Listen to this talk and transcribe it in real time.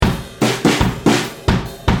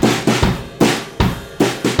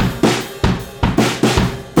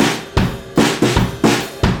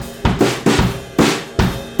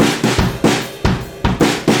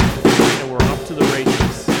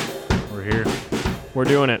We're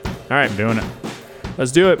doing it. All right. I'm doing it.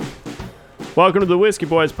 Let's do it. Welcome to the Whiskey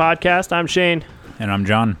Boys podcast. I'm Shane. And I'm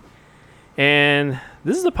Jon. And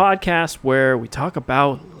this is a podcast where we talk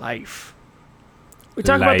about life. We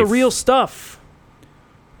talk about the real stuff.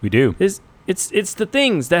 We do. It's the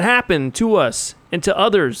things that happen to us and to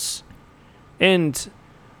others and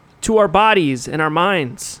to our bodies and our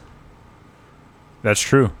minds. That's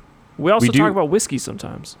true. We also talk about whiskey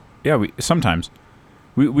sometimes. Yeah, sometimes.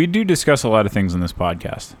 We do discuss a lot of things in this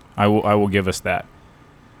podcast. I will give us that.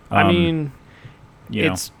 I mean,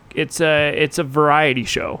 it's a variety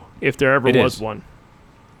show if there ever was one.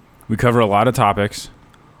 We cover a lot of topics.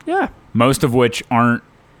 Yeah. Most of which aren't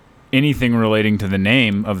anything relating to the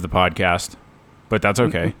name of the podcast, but that's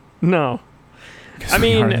okay. No. I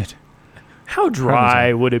mean, how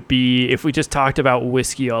dry would it be if we just talked about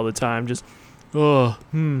whiskey all the time? Just, oh,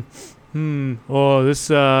 this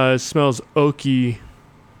smells oaky.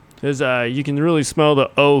 You can really smell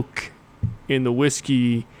the oak in the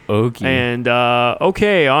whiskey. Oaky. And,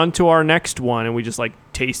 okay, on to our next one. And we just, like,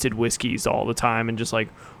 tasted whiskeys all the time and just, like,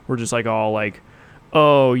 we're just, like, all, like,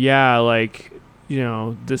 oh, yeah, like, you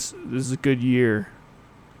know, this is a good year.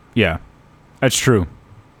 Yeah, that's true.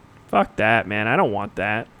 Fuck that, man. I don't want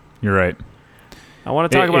that. You're right. I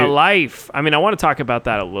want to talk about life. I mean, I want to talk about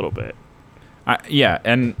that a little bit. Yeah,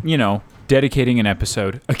 and, you know, dedicating an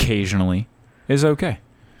episode occasionally is okay.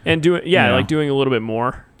 And doing a little bit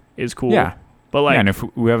more is cool. Yeah. But like, and if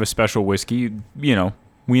we have a special whiskey, you know,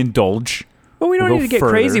 we indulge. But we don't need to get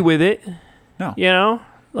crazy with it. No. You know?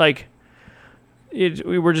 Like,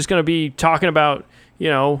 we're just going to be talking about, you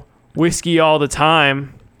know, whiskey all the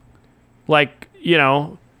time. Like, you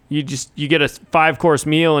know, you get a 5-course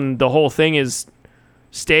meal and the whole thing is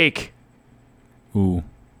steak. Ooh.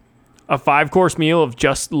 A 5-course meal of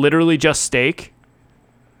literally just steak.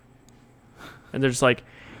 And they're just like,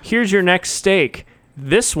 here's your next steak.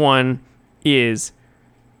 This one is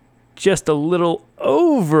just a little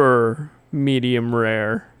over medium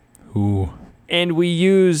rare. Ooh. And we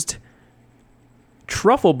used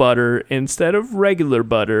truffle butter instead of regular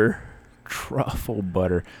butter. Truffle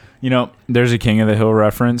butter. You know, there's a King of the Hill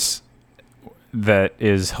reference that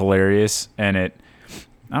is hilarious, and I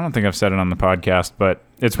don't think I've said it on the podcast, but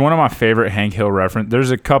it's one of my favorite Hank Hill references. There's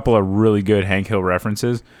a couple of really good Hank Hill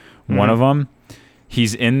references. Mm-hmm. One of them,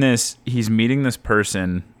 he's meeting this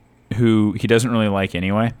person who he doesn't really like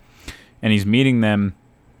anyway, and he's meeting them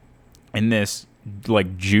in this,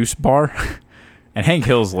 like, juice bar, and Hank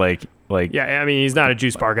Hill's like yeah, I mean, he's not a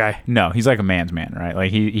juice bar guy. No, he's like a man's man, right?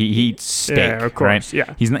 Like he eats steak, yeah, of course, right?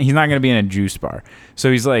 Yeah, he's not going to be in a juice bar.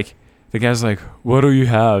 So he's like, the guy's like, "What do you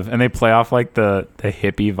have?" And they play off like the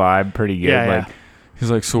hippie vibe pretty good. Yeah, like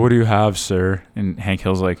he's like, "So what do you have, sir?" And Hank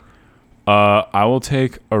Hill's like, "I will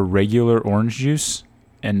take a regular orange juice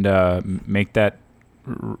and make that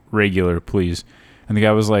regular, please." And the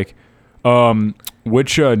guy was like,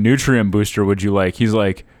 "Which nutrient booster would you like?" He's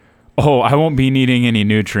like, "Oh, I won't be needing any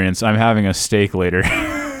nutrients. I'm having a steak later."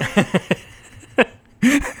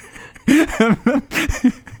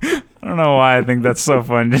 I don't know why I think that's so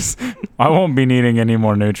fun. Just, I won't be needing any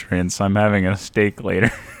more nutrients. I'm having a steak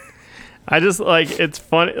later. I just, like, it's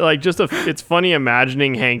funny, like, it's funny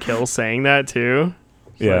imagining Hank Hill saying that too.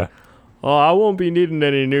 It's yeah. Like, oh, I won't be needing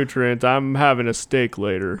any nutrients. I'm having a steak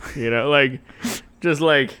later. You know, like, just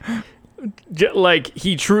like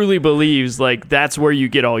he truly believes, like, that's where you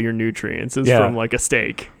get all your nutrients is from, like, a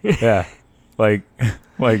steak. Yeah. Like,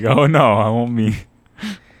 oh no, I won't be.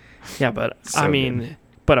 Yeah, but so I mean, good.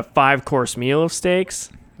 But a 5-course meal of steaks.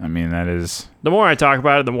 I mean, that is. The more I talk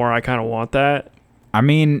about it, the more I kind of want that. I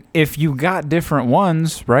mean, if you got different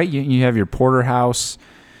ones, right? You have your porterhouse,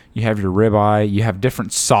 you have your ribeye, you have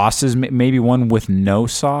different sauces, maybe one with no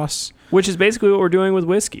sauce. Which is basically what we're doing with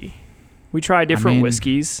whiskey. We try different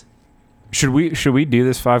whiskeys. Should we do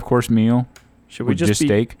this 5-course meal? Should we just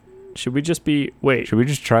steak? Should we just be wait? Should we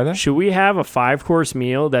just try that? Should we have a 5-course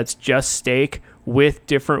meal that's just steak with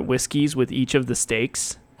different whiskeys with each of the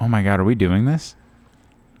steaks? Oh my God, are we doing this?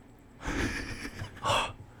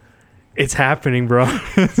 It's happening, bro.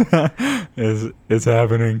 It's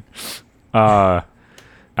happening. I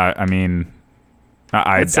mean,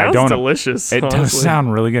 it sounds delicious. It does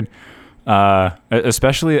sound really good.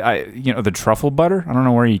 Especially the truffle butter. I don't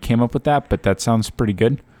know where you came up with that, but that sounds pretty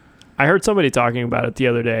good. I heard somebody talking about it the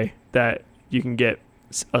other day that you can get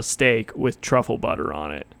a steak with truffle butter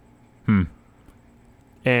on it.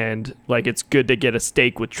 And like, it's good to get a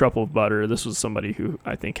steak with truffle butter. This was somebody who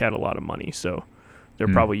I think had a lot of money, so they're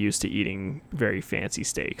probably used to eating very fancy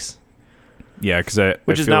steaks. Yeah, because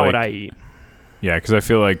which is not what I eat. Yeah, because I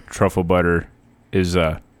feel like truffle butter is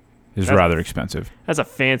rather expensive. That's a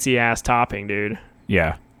fancy ass topping, dude.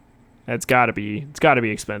 Yeah. It's got to be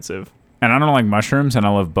expensive. And I don't like mushrooms, and I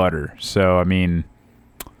love butter. So, I mean,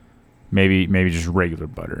 maybe just regular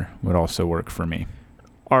butter would also work for me.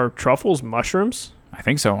 Are truffles mushrooms? I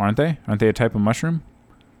think so, aren't they? Aren't they a type of mushroom?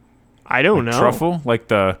 I don't know. Truffle? Like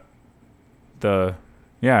the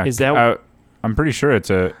yeah. Is that... I'm pretty sure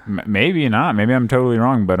it's a... Maybe not. Maybe I'm totally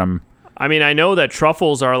wrong, but I'm... I mean, I know that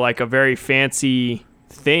truffles are like a very fancy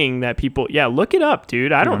thing that people... Yeah, look it up,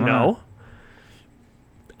 dude. I don't know.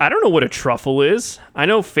 I don't know what a truffle is. I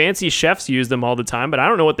know fancy chefs use them all the time, but I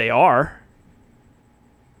don't know what they are.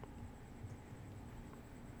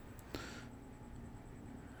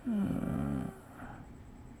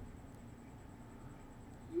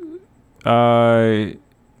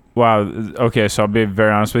 Wow. Okay, so I'll be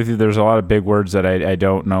very honest with you. There's a lot of big words that I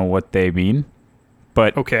don't know what they mean,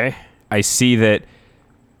 but okay, I see that.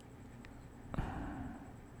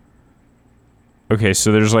 Okay,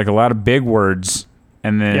 so there's like a lot of big words,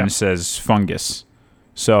 and then it says fungus.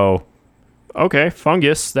 So, okay,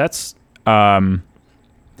 fungus. That's yeah.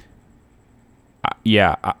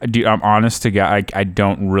 Dude, I'm honest to God, I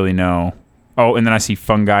don't really know. Oh, and then I see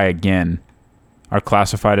fungi again. Are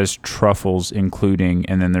classified as truffles, including,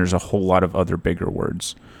 and then there's a whole lot of other bigger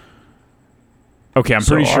words. Okay, I'm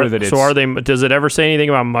pretty sure that it's... So are they... Does it ever say anything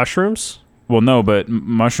about mushrooms? Well, no, but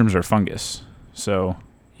mushrooms are fungus, so...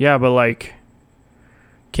 Yeah, but like...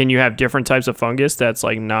 Can you have different types of fungus that's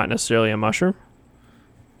like not necessarily a mushroom?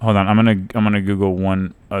 Hold on, I'm gonna Google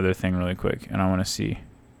one other thing really quick, and I want to see.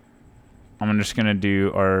 I'm just gonna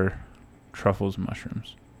do our truffles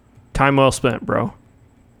mushrooms. Time well spent, bro.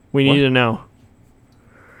 We need to know.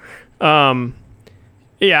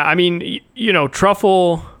 Yeah, I mean, you know,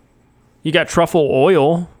 truffle, you got truffle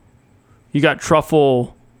oil, you got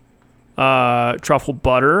truffle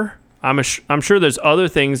butter. I'm sure there's other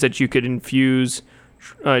things that you could infuse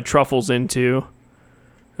truffles into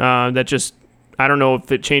that just, I don't know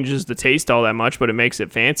if it changes the taste all that much, but it makes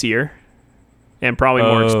it fancier and probably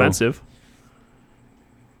more expensive.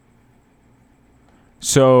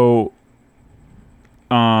 So...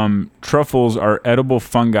 truffles are edible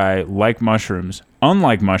fungi like mushrooms.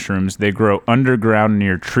 Unlike mushrooms, they grow underground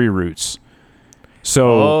near tree roots.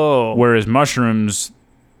 So, whereas mushrooms,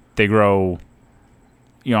 they grow,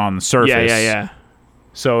 on the surface. Yeah.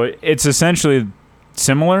 So it's essentially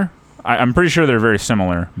similar. I'm pretty sure they're very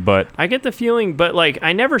similar, but... I get the feeling, but like,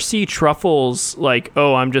 I never see truffles like,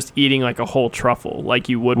 oh, I'm just eating like a whole truffle like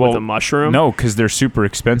you would with a mushroom. No, because they're super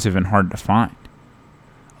expensive and hard to find.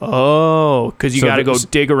 Oh, because you got to go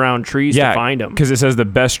dig around trees to find them. Because it says the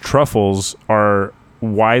best truffles are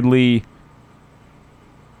widely,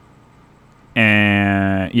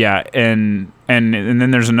 and then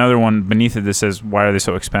there's another one beneath it that says why are they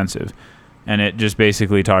so expensive, and it just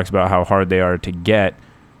basically talks about how hard they are to get,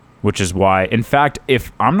 which is why. In fact,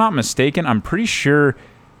 if I'm not mistaken, I'm pretty sure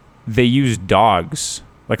they use dogs.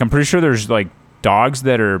 Like I'm pretty sure there's like dogs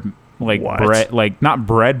that are. Like bred, like not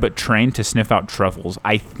bred, but trained to sniff out truffles.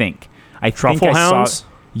 I think. Truffle hounds?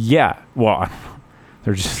 Yeah. Well,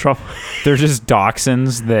 they're just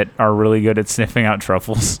dachshunds that are really good at sniffing out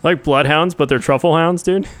truffles. Like bloodhounds, but they're truffle hounds,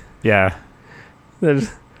 dude. Yeah. They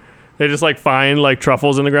just like find like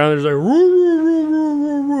truffles in the ground. They're just like,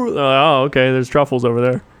 oh, okay. There's truffles over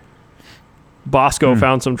there. Bosco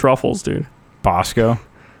found some truffles, dude. Bosco.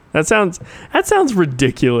 That sounds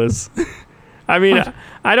ridiculous. I mean,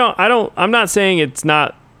 I'm not saying it's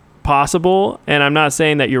not possible, and I'm not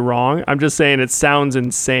saying that you're wrong. I'm just saying it sounds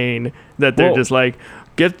insane that they're just like,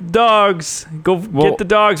 get the dogs, get the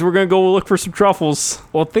dogs. We're going to go look for some truffles.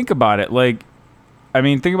 Well, think about it. Like,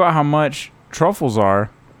 think about how much truffles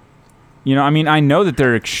are. I know that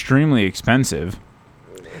they're extremely expensive.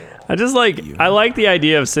 I like the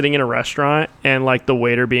idea of sitting in a restaurant and like the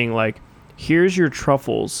waiter being like, here's your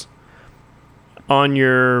truffles on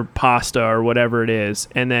your pasta or whatever it is,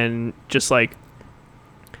 and then just like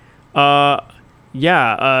a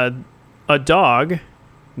dog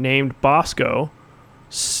named Bosco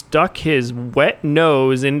stuck his wet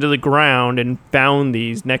nose into the ground and found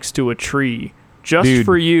these next to a tree just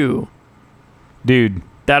for you, dude.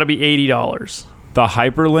 That'll be $80. The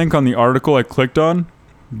hyperlink on the article I clicked on,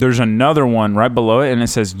 there's another one right below it, and it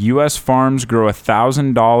says U.S. farms grow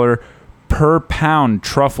 $1,000 per pound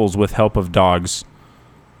truffles with help of dogs.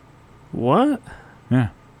 What? Yeah.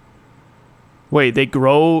 Wait, they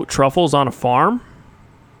grow truffles on a farm?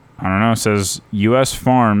 I don't know. It says U.S.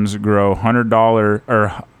 farms grow $100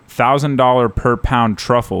 or $1,000 per pound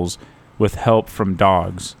truffles with help from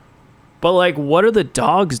dogs. But like, what are the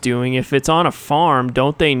dogs doing if it's on a farm?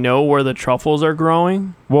 Don't they know where the truffles are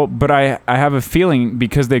growing? Well, but I have a feeling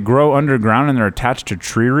because they grow underground and they're attached to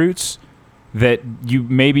tree roots, that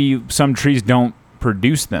maybe some trees don't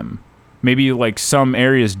produce them. Maybe like some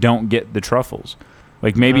areas don't get the truffles.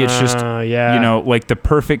 Like maybe it's just like the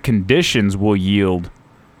perfect conditions will yield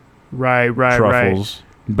truffles,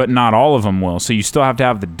 but not all of them will. So you still have to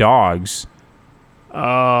have the dogs.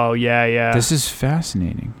 Oh, yeah. This is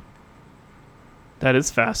fascinating. That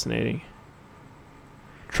is fascinating.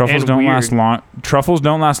 Truffles don't last long. Truffles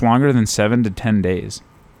don't last longer than 7 to 10 days.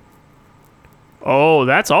 Oh,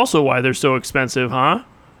 that's also why they're so expensive, huh?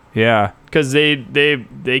 Yeah. Because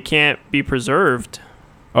they can't be preserved.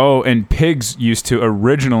 Oh, and pigs used to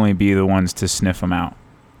originally be the ones to sniff them out.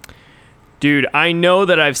 Dude, I know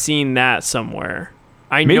that I've seen that somewhere.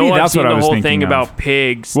 Maybe know that's I've seen what I was the whole thinking thing of. about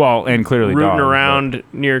pigs. Well, and clearly rooting dogs, around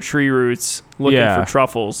near tree roots looking for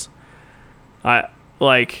truffles.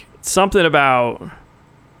 Something about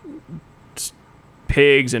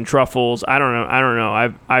pigs and truffles. I don't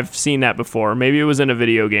know. I've seen that before. Maybe it was in a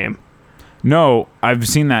video game. No, I've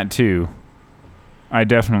seen that too. I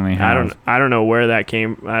definitely have. I don't know where that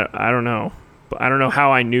came. I don't know. I don't know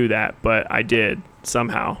how I knew that, but I did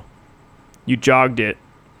somehow. You jogged it.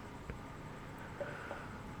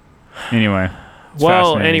 Anyway.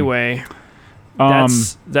 Anyway,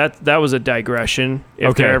 that was a digression,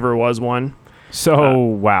 if there ever was one. So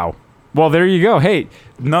wow. Well, there you go. Hey,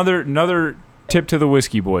 another tip to the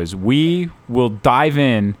Whiskey Boys. We will dive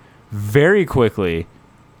in very quickly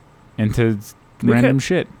into random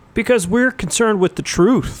shit. Because we're concerned with the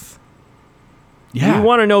truth. Yeah. We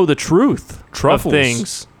want to know the truth of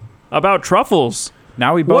things about truffles.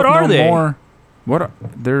 Now we both know they? more.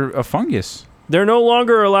 They're a fungus. They're no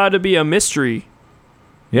longer allowed to be a mystery.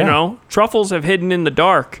 Yeah. You know, truffles have hidden in the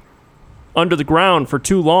dark under the ground for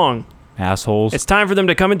too long. Assholes. It's time for them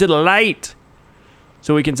to come into the light.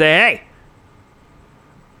 So we can say, "Hey,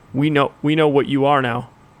 we know what you are now.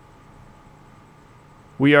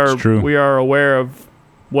 We are aware of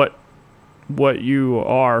what you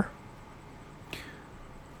are."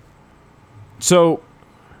 So,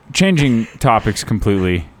 changing topics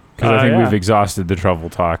completely, because I think we've exhausted the truffle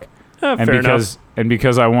talk. Fair enough. And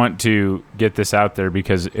because I want to get this out there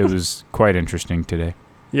because it was quite interesting today.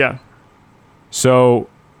 Yeah. So,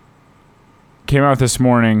 came out this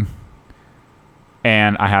morning,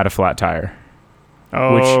 and I had a flat tire.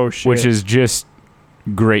 Oh, shit. Which is just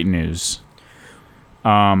great news.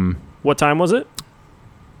 What time was it?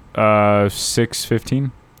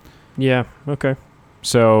 6:15. Yeah. Okay.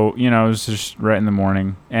 So, it was just right in the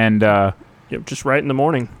morning, and just right in the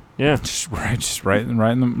morning. Yeah. just right in the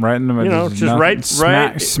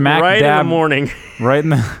smack dab, in the morning. Right in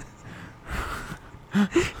the.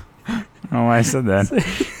 Oh, I said that.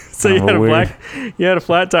 So you had a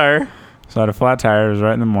flat tire. So I had a flat tire. It was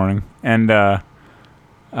right in the morning, and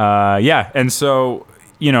and so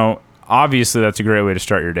obviously that's a great way to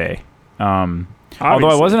start your day. Although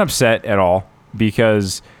I wasn't upset at all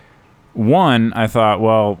because. One, I thought,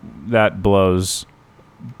 well, that blows,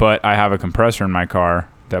 but I have a compressor in my car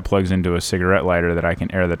that plugs into a cigarette lighter that I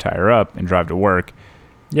can air the tire up and drive to work.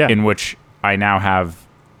 Yeah. In which I now have,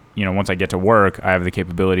 once I get to work, I have the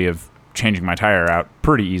capability of changing my tire out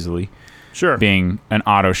pretty easily. Sure. Being an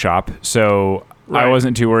auto shop. So I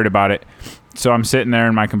wasn't too worried about it. So I'm sitting there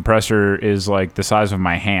and my compressor is like the size of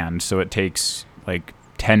my hand. So it takes like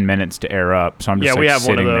 10 minutes to air up. So I'm just we have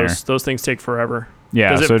one of those. There. Those things take forever.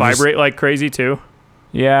 Yeah, does it vibrate like crazy too?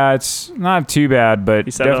 Yeah, it's not too bad, but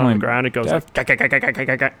you set it on the ground, it goes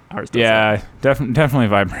definitely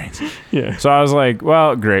vibrates. Yeah. So I was like,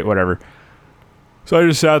 well, great, whatever. So I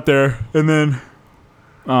just sat there, and then,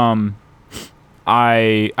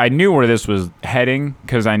 I knew where this was heading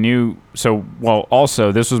because I knew. So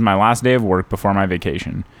also this was my last day of work before my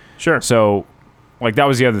vacation. Sure. So. Like, that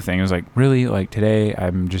was the other thing. It was like, really? Like, today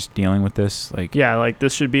I'm just dealing with this? Like, yeah, like,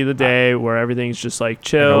 this should be the day where everything's just, like,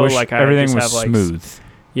 chill. Like everything was smooth.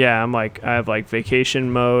 Yeah, I'm like, I have, like,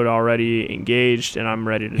 vacation mode already engaged, and I'm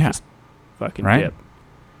ready to just fucking dip.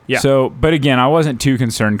 Yeah. So, but again, I wasn't too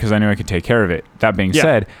concerned because I knew I could take care of it. That being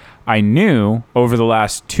said, I knew over the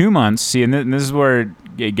last 2 months, and this is where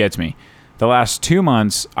it gets me. The last 2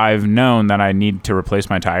 months, I've known that I need to replace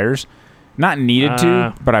my tires. Not needed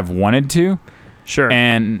to, but I've wanted to. Sure.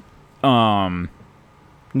 And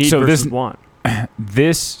need so versus want.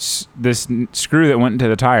 This screw that went into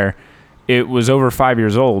the tire, it was over 5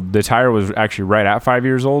 years old. The tire was actually right at 5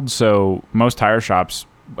 years old, so most tire shops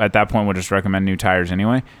at that point would just recommend new tires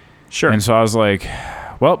anyway. Sure. And so I was like,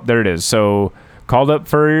 well, there it is. So called up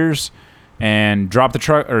Furriers and dropped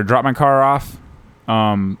my car off.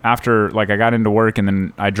 After I got into work and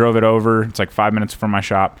then I drove it over. It's like 5 minutes from my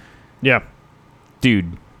shop. Yeah.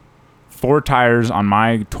 Dude. 4 tires on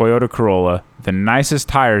my Toyota Corolla, the nicest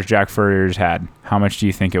tires Jack Furrier's had. How much do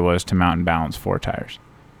you think it was to mount and balance 4 tires?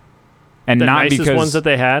 And the not nicest because, ones that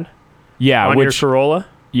they had? Yeah. On your Corolla?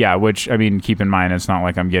 Yeah, which, I mean, keep in mind, it's not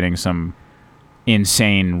like I'm getting some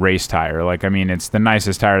insane race tire. Like, I mean, it's the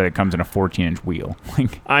nicest tire that comes in a 14-inch wheel.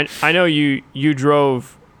 I know you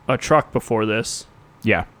drove a truck before this.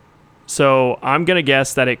 Yeah. So I'm going to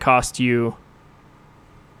guess that it cost you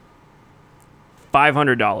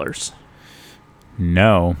 $500.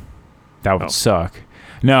 No. That would suck.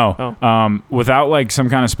 No. Oh. Without like some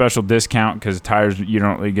kind of special discount, because tires, you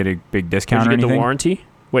don't really get a big discount or anything. Did you get the warranty?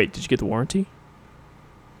 Wait, did you get the warranty?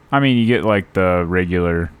 I mean, you get like the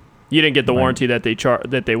regular. You didn't get the warranty that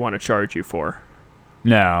they want to charge you for.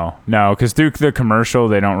 No, because through the commercial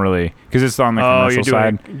they don't really, because it's on the commercial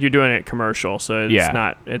side. You're doing it commercial, so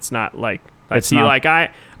it's not like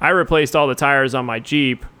I replaced all the tires on my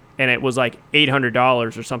Jeep and it was like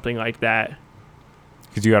 $800 or something like that.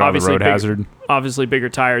 Because you got all the road hazard. Obviously bigger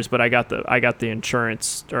tires, but I got the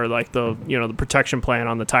insurance or like the the protection plan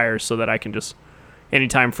on the tires so that I can just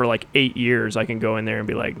anytime for like 8 years I can go in there and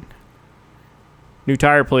be like, new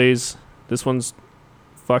tire please, this one's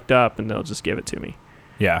fucked up, and they'll just give it to me.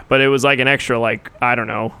 Yeah. But it was like an extra, like, I don't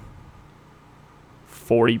know,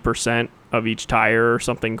 40% of each tire or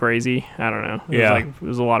something crazy. I don't know. It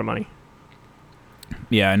was a lot of money.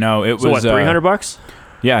 Yeah, no, it was what, $300?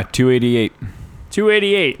 Yeah, $288.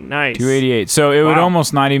 $288, nice. $288. So it would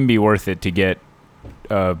almost not even be worth it to get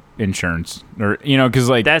insurance, or because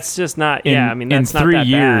like that's just not. I mean, that's not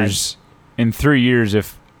that bad. In 3 years,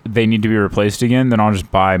 if they need to be replaced again, then I'll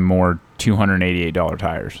just buy more $288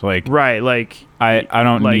 tires. Like right, like I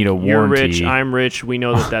don't need a warranty. You're rich, I'm rich. We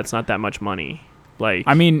know that that's not that much money. Like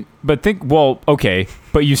I mean, but okay,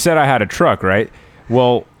 but you said I had a truck, right?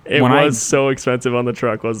 Well, it was so expensive on the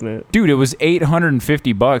truck, wasn't it? Dude, it was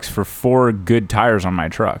 $850 for 4 good tires on my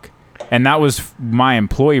truck. And that was my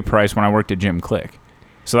employee price when I worked at Jim Click.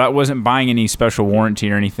 So that wasn't buying any special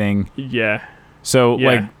warranty or anything. Yeah. So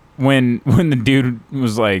like when the dude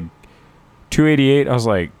was like $288, I was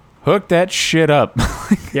like, hook that shit up.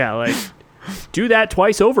 Yeah, like do that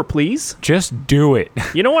twice over, please. Just do it.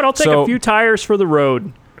 You know what? I'll take a few tires for the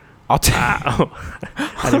road. I'll take. I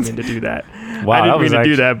didn't mean to do that. Wow, I didn't mean to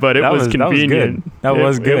do that, but it was convenient. That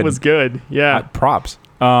was good. It was good. Yeah. Props.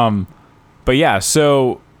 But yeah,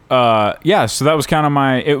 so so that was kind of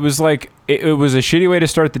my. It was like it was a shitty way to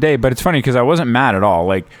start the day, but it's funny because I wasn't mad at all.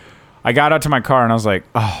 Like I got out to my car and I was like,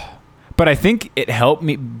 oh. But I think it helped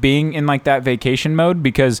me being in like that vacation mode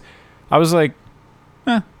because I was like,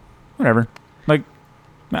 whatever. Like,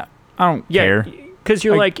 I don't care. Because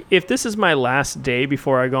you're like, if this is my last day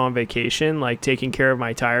before I go on vacation, like taking care of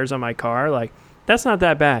my tires on my car, like that's not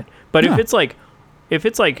that bad. But if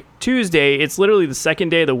it's like Tuesday, it's literally the second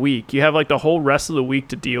day of the week. You have like the whole rest of the week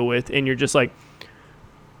to deal with, and you're just like,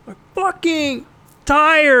 my fucking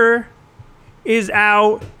tire is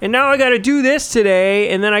out, and now I got to do this today,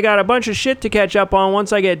 and then I got a bunch of shit to catch up on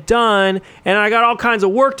once I get done, and I got all kinds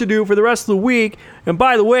of work to do for the rest of the week. And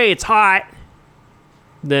by the way, it's hot.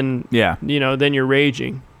 Then then you're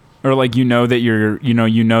raging, or like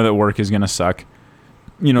that that work is gonna suck.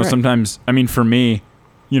 Right. Sometimes, I mean, for me,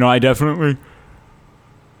 I definitely,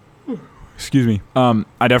 excuse me,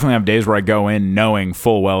 I definitely have days where I go in knowing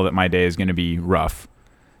full well that my day is gonna be rough,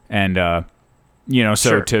 and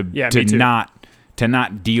so to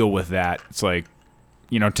not deal with that, it's like,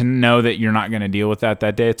 to know that you're not gonna deal with that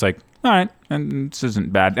day, it's like, all right, and this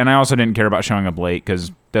isn't bad, and I also didn't care about showing up late because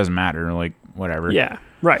it doesn't matter, like whatever. Yeah.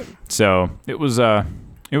 Right. So it was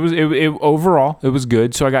overall it was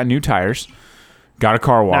good. So I got new tires, got a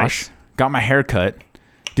car wash, got my hair cut.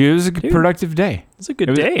 Dude, it was a productive day. It's a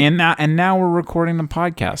good day. And now we're recording the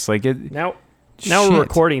podcast. Like it. Now we're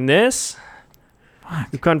recording this. Fuck.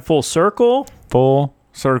 We've gone full circle. Full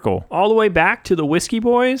circle. All the way back to the Whiskey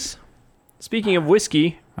Boys. Speaking of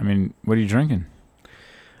whiskey. I mean, what are you drinking?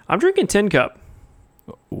 I'm drinking Tin Cup.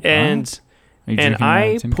 What? And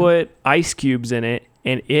I put ice cubes in it,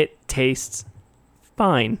 and it tastes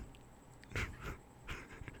fine.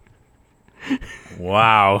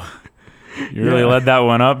 Wow. You really led that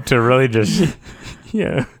one up to really just...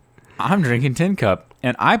 Yeah. I'm drinking Tin Cup,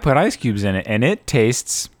 and I put ice cubes in it, and it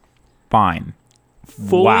tastes fine.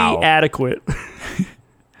 Fully adequate.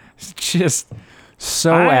 It's just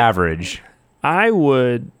so average. I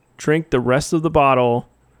would drink the rest of the bottle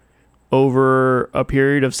over a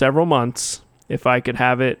period of several months if I could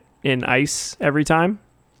have it in ice every time.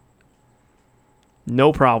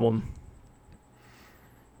 No problem.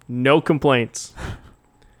 No complaints.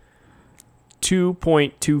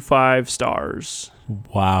 2.25 stars.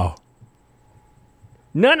 Wow.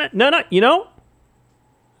 No.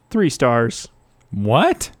 3 stars.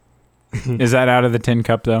 What? Is that out of the tin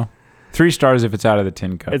cup, though? 3 stars if it's out of the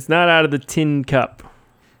tin cup. It's not out of the tin cup.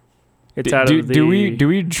 It's out of the... Do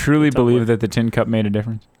we truly believe that the tin cup made a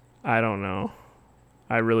difference? I don't know.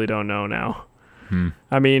 I really don't know now.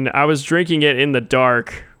 I mean, I was drinking it in the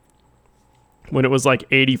dark when it was like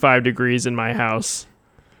 85 degrees in my house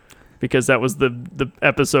because that was the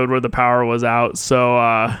episode where the power was out. So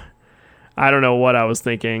I don't know what I was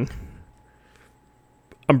thinking.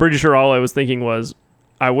 I'm pretty sure all I was thinking was,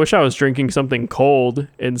 I wish I was drinking something cold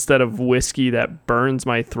instead of whiskey that burns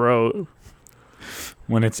my throat.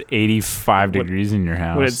 When it's 85 degrees in your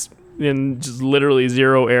house. When it's in just literally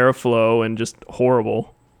zero airflow and just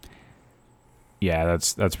horrible. Yeah,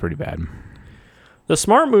 that's pretty bad. The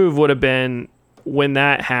smart move would have been, when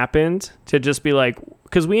that happened, to just be like,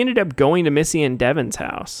 because we ended up going to Missy and Devin's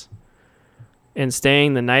house and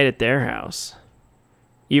staying the night at their house,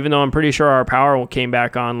 even though I'm pretty sure our power came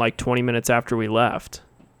back on like 20 minutes after we left.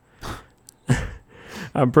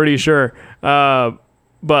 I'm pretty sure. But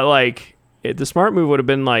like, the smart move would have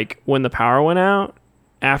been like, when the power went out,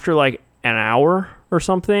 after like an hour or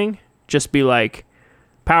something, just be like,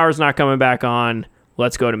 power's not coming back on.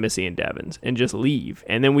 Let's go to Missy and Devin's and just leave.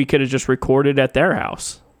 And then we could have just recorded at their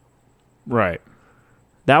house. Right.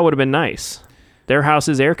 That would have been nice. Their house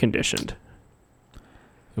is air conditioned.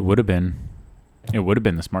 It would have been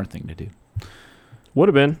the smart thing to do. Would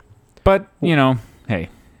have been. But, hey.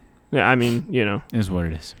 Yeah, I mean, It is what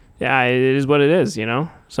it is. Yeah, it is what it is,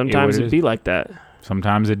 Sometimes it'd be like that.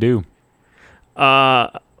 Sometimes it do. What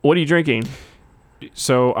are you drinking?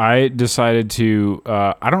 So I decided to,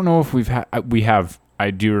 I don't know if we have,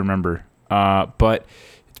 I do remember, but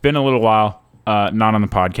it's been a little while, not on the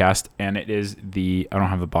podcast, and it is I don't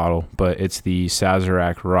have the bottle, but it's the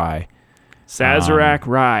Sazerac Rye. Sazerac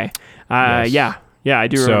Rye. Yes. Yeah, I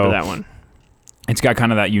do remember that one. It's got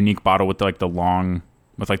kind of that unique bottle with the long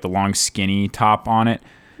skinny top on it.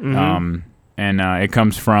 Mm-hmm. And it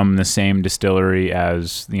comes from the same distillery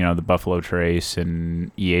as, the Buffalo Trace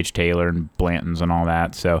and E.H. Taylor and Blanton's and all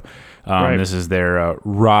that. So right. This is their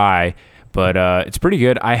rye, but it's pretty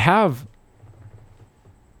good.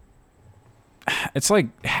 It's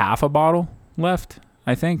like half a bottle left,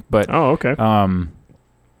 I think. But oh, okay.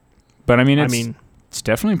 But I mean, it's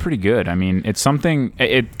definitely pretty good. I mean, it's something.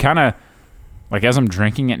 It kind of like, as I'm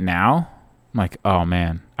drinking it now, I'm like, oh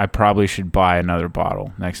man, I probably should buy another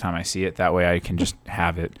bottle next time I see it. That way I can just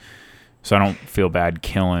have it, so I don't feel bad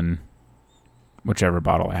killing whichever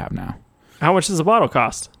bottle I have now. How much does a bottle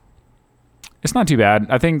cost? It's not too bad.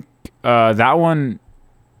 I think that one,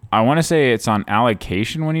 I want to say it's on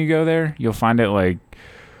allocation when you go there. You'll find it like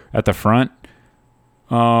at the front.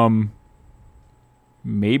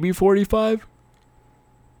 Maybe 45,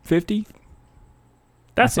 50.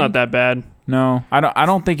 That's not that bad. No, I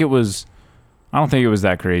don't think it was. I don't think it was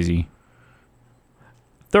that crazy.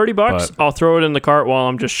 $30, but I'll throw it in the cart while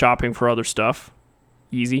I'm just shopping for other stuff.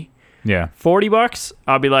 Easy. Yeah. $40,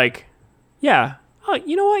 I'll be like, yeah,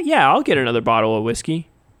 you know what? Yeah, I'll get another bottle of whiskey.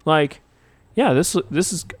 Like, yeah, this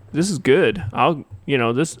is good. I'll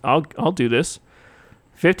do this.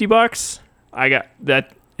 $50, I got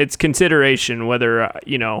that. It's consideration whether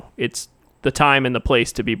it's the time and the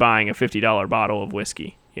place to be buying a $50 bottle of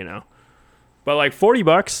whiskey. But like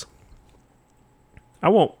 $40. I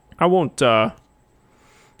won't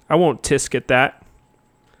tisk at that.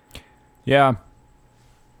 Yeah.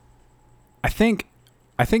 I think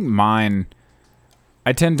mine,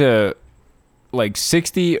 I tend to like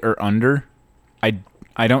 60 or under.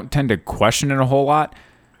 I don't tend to question it a whole lot.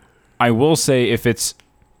 I will say if it's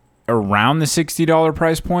around the $60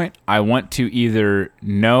 price point, I want to either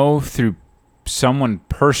know through someone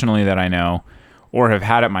personally that I know or have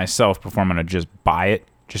had it myself before I'm going to just buy it,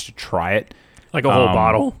 just to try it. Like a whole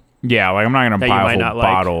bottle? Yeah, like I'm not going to buy a whole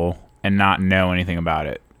bottle and not know anything about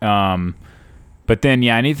it. But then,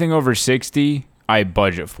 yeah, anything over 60, I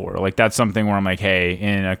budget for. Like, that's something where I'm like, hey,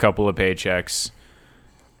 in a couple of paychecks,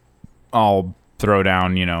 I'll throw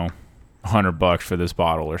down, $100 for this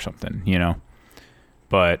bottle or something,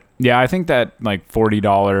 But, yeah, I think that, like,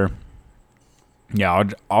 $40, yeah,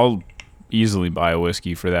 I'll easily buy a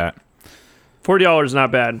whiskey for that. $40 is not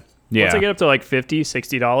bad. Yeah. Once I get up to like $50,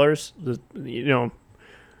 $60,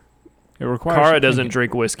 it requires Cara doesn't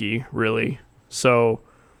drink whiskey really, so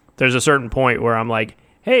there's a certain point where I'm like,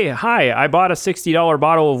 "Hey, hi, I bought a $60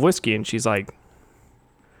 bottle of whiskey," and she's like,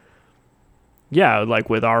 "Yeah, like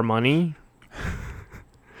with our money,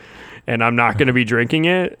 and I'm not going to be drinking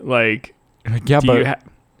it." Like, yeah,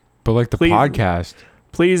 but like the podcast.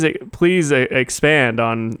 Please expand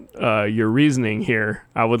on your reasoning here.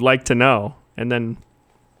 I would like to know. And then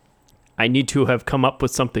I need to have come up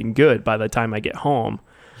with something good by the time I get home.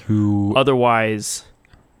 Otherwise,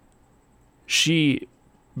 she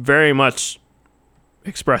very much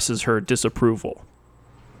expresses her disapproval.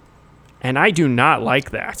 And I do not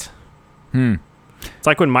like that. It's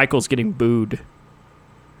like when Michael's getting booed.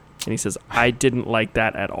 And he says, I didn't like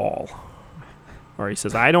that at all. Or he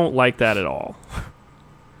says, I don't like that at all.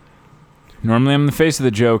 Normally I'm the face of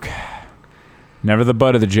the joke. Never the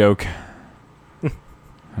butt of the joke.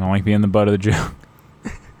 I don't like being the butt of the joke.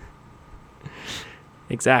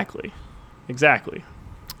 Exactly.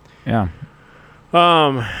 Yeah.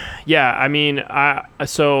 Yeah, I mean,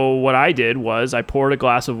 so what I did was I poured a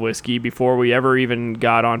glass of whiskey before we ever even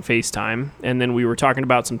got on FaceTime, and then we were talking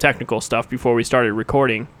about some technical stuff before we started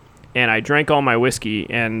recording, and I drank all my whiskey,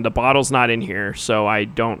 and the bottle's not in here, so I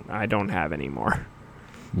don't have any more.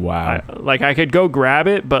 Wow. I could go grab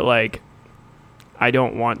it, but like I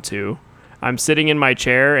don't want to. I'm sitting in my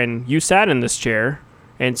chair, and you sat in this chair,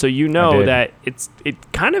 and so you know that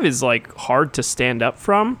it kind of is like hard to stand up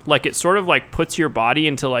from. Like it sort of like puts your body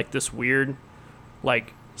into like this weird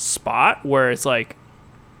like spot where it's like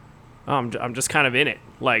I'm just kind of in it.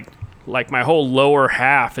 Like my whole lower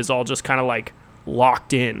half is all just kind of like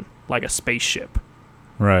locked in like a spaceship.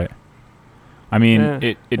 Right. I mean,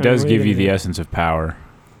 it does give you the essence of power.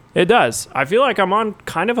 It does. I feel like I'm on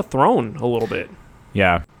kind of a throne a little bit.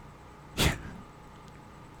 Yeah.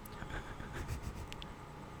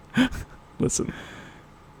 Listen.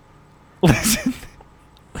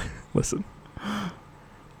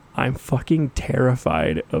 I'm fucking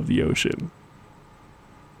terrified of the ocean.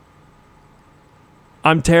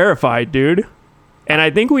 I'm terrified, dude. And I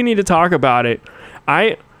think we need to talk about it.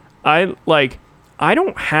 I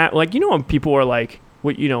don't have, like, you know, when people are like,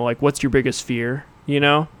 what, you know, like, what's your biggest fear? You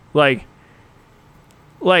know, like,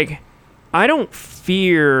 I don't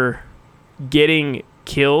fear getting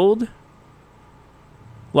killed,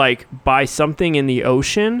 like, by something in the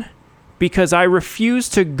ocean, because I refuse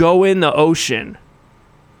to go in the ocean.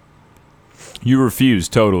 You refuse,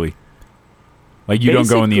 totally. Like, you don't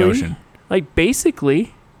go in the ocean. Like,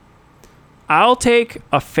 basically, I'll take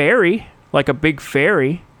a ferry, like a big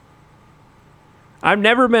ferry. I've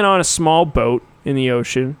never been on a small boat in the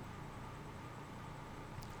ocean.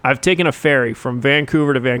 I've taken a ferry from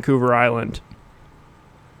Vancouver to Vancouver Island.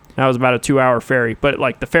 That was about a 2-hour ferry, but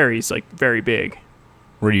like the ferry's like very big.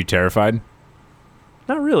 Were you terrified?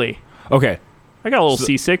 Not really. Okay. I got a little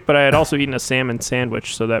seasick, but I had also eaten a salmon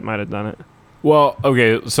sandwich, so that might have done it. Well,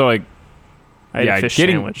 okay, so like, I ate a fish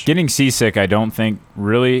sandwich. Getting seasick, I don't think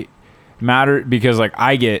really mattered because like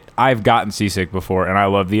I've gotten seasick before, and I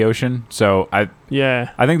love the ocean, so I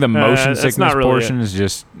think the motion sickness really portion is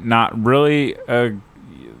just not really a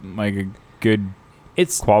good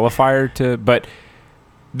qualifier to. But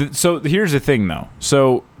so here's the thing, though.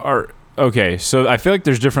 So I feel like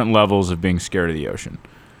there's different levels of being scared of the ocean.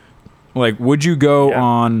 Like, would you go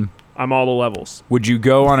on? I'm all the levels. Would you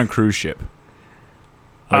go on a cruise ship?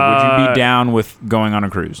 Like, would you be down with going on a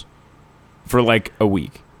cruise for like a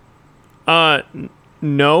week?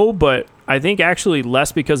 No, but I think actually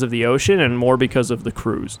less because of the ocean and more because of the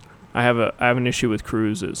cruise. I have an issue with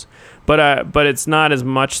cruises, but it's not as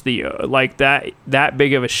much the like that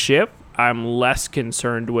big of a ship. I'm less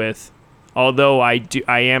concerned with, although I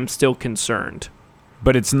am still concerned.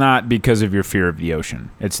 But it's not because of your fear of the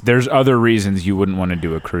ocean. There's other reasons you wouldn't want to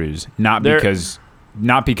do a cruise, not because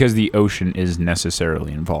the ocean is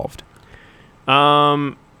necessarily involved.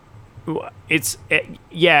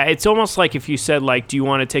 It's almost like if you said, like, do you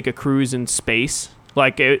want to take a cruise in space?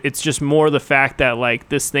 Like, it's just more the fact that, like,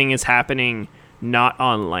 this thing is happening not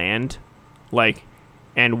on land, like,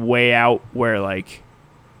 and way out where, like,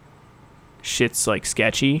 shit's, like,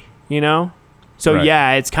 sketchy, you know? So, right.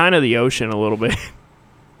 Yeah, it's kind of the ocean a little bit.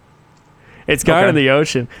 It's kind of the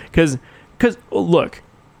ocean. Because, look,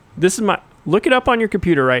 look it up on your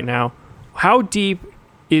computer right now. How deep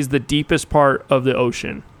is the deepest part of the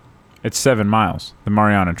ocean? It's 7 miles, the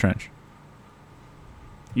Mariana Trench.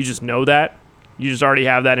 You just know that? You just already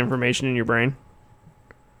have that information in your brain?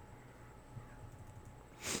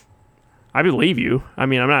 I believe you. I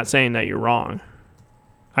mean, I'm not saying that you're wrong.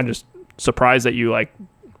 I'm just surprised that you, like,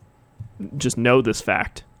 just know this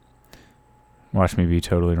fact. Watch me be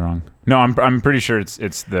totally wrong. No, I'm pretty sure it's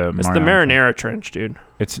the Marinara Trench, dude.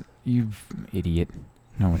 It's, you idiot.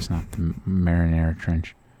 No, it's not the Marinara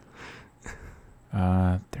Trench.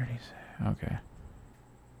 30. Okay.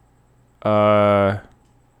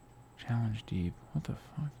 Challenge deep. What the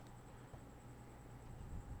fuck?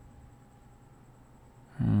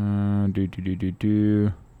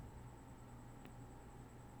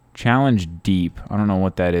 Challenge deep. I don't know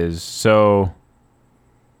what that is. So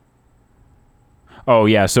Oh,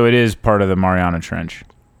 yeah. So it is part of the Mariana Trench.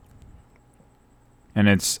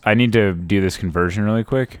 And I need to do this conversion really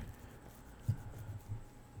quick.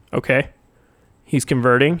 Okay. He's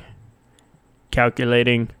converting.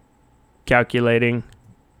 Calculating.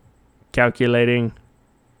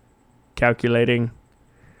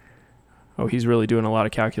 Oh, he's really doing a lot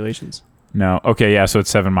of calculations. No. Okay, yeah, so it's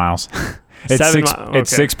 7 miles. It's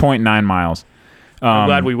 6.9 miles. I'm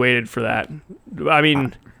glad we waited for that. I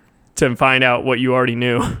mean, to find out what you already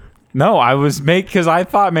knew. No, I was because I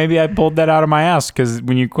thought maybe I pulled that out of my ass because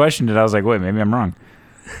when you questioned it, I was like, wait, maybe I'm wrong.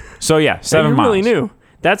 So yeah, 7 miles. You really knew.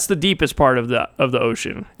 That's the deepest part of the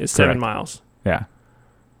ocean is 7 miles. Yeah.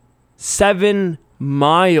 7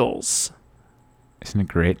 miles. Isn't it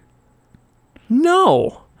great?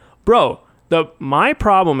 No. Bro, my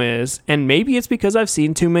problem is, and maybe it's because I've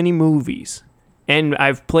seen too many movies and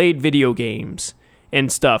I've played video games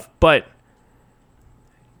and stuff, but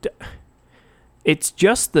it's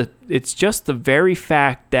just the very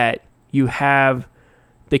fact that you have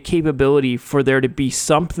the capability for there to be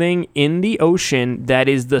something in the ocean that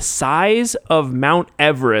is the size of Mount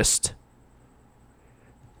Everest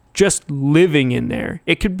just living in there.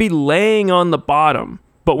 It could be laying on the bottom,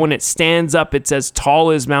 but when it stands up, it's as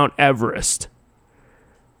tall as Mount Everest.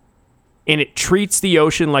 And it treats the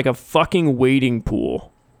ocean like a fucking wading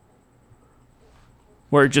pool,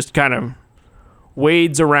 where it just kind of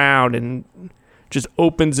wades around and just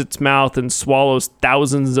opens its mouth and swallows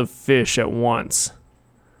thousands of fish at once.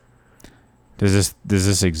 Does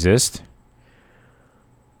this exist?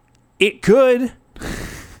 It could.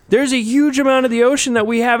 There's a huge amount of the ocean that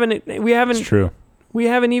we haven't It's true. We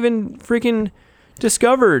haven't even freaking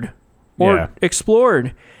discovered or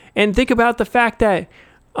explored. And think about the fact that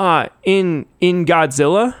in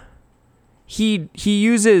Godzilla, he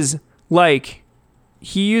uses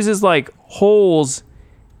holes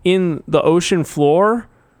in the ocean floor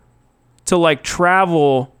to like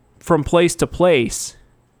travel from place to place.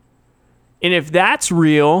 And if that's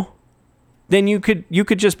real, then you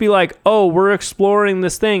could just be like, oh, we're exploring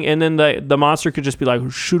this thing, and then the monster could just be like,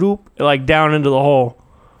 shoot, like down into the hole,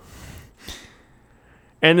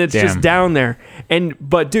 and it's just down there.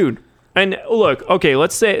 But dude, and look, okay,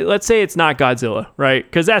 let's say it's not Godzilla, right?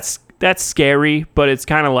 Because that's scary, but it's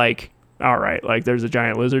kind of like, all right, like there's a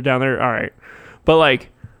giant lizard down there, all right, but like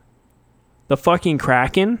the fucking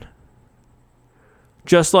Kraken,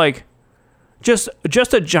 just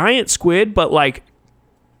a giant squid, but like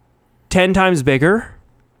 10 times bigger.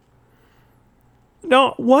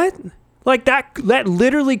 No, what? Like that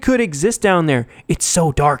literally could exist down there. It's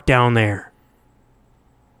so dark down there.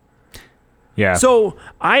 Yeah. So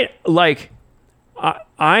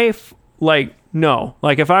no.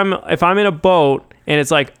 Like if I'm in a boat and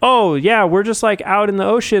it's like, oh yeah, we're just like out in the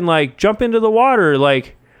ocean, like jump into the water,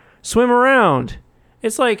 like swim around.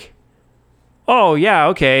 It's like, oh yeah,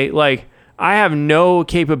 okay. Like I have no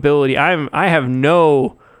capability. I have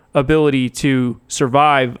no ability to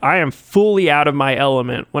survive. I am fully out of my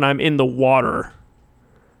element when I'm in the water.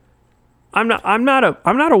 I'm not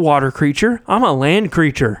a water creature. I'm a land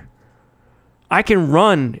creature. I can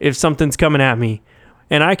run if something's coming at me,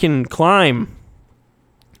 and I can climb.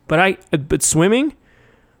 But swimming,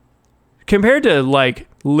 compared to like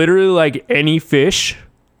literally like any fish,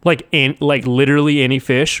 like literally any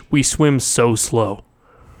fish, we swim so slow.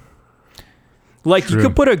 Like True. You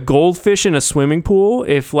could put a goldfish in a swimming pool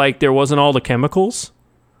if like there wasn't all the chemicals.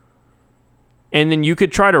 And then you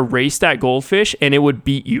could try to race that goldfish and it would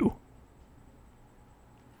beat you.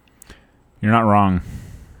 You're not wrong.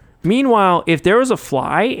 Meanwhile, if there was a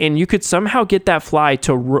fly and you could somehow get that fly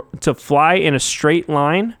to fly in a straight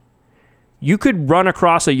line, you could run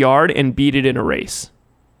across a yard and beat it in a race.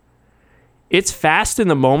 It's fast in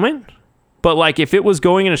the moment, but like if it was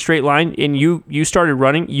going in a straight line and you started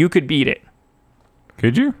running, you could beat it.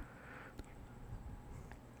 Could you?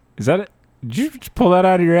 Is that it? Did you just pull that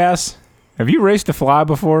out of your ass? Have you raced a fly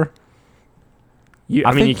before? You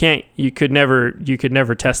could never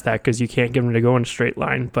test that because you can't get them to go in a straight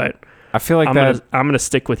line. But I feel like I'm gonna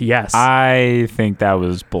stick with yes. I think that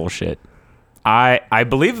was bullshit. I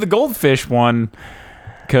believe the goldfish one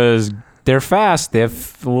because they're fast. They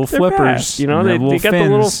have little flippers. Fast. You know, they got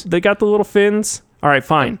the little fins. All right,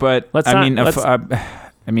 fine. But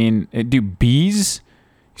do bees?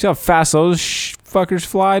 You see how fast those fuckers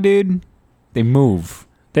fly, dude? They move.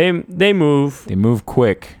 They move. They move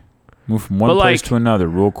quick. Move from one place to another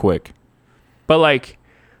real quick. But like,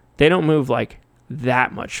 they don't move like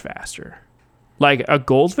that much faster. Like a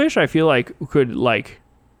goldfish, I feel like could like.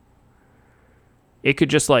 It could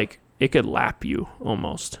just like it could lap you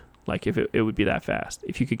almost. Like if it would be that fast.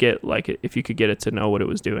 If you could get it to know what it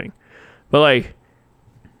was doing. But like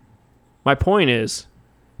my point is,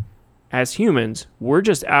 as humans, we're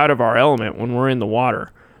just out of our element when we're in the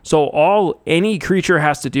water. So all any creature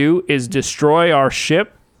has to do is destroy our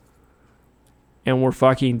ship, and we're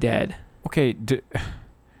fucking dead. Okay.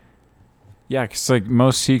 Yeah, because like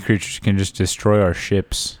most sea creatures can just destroy our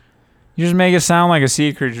ships. You just make it sound like a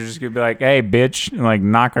sea creature just could be like, "Hey, bitch," and like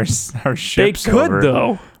knock our ships They could over.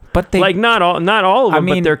 though, but they like not all of them. I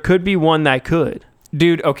mean, but there could be one that could.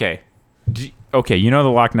 Dude, okay. Okay, you know the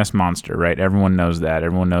Loch Ness Monster, right? Everyone knows that.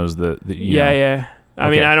 Everyone knows the you know. Yeah. I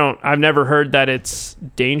mean, I've never heard that it's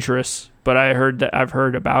dangerous, but I've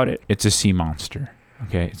heard about it. It's a sea monster.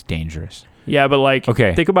 Okay, it's dangerous. Yeah, but like,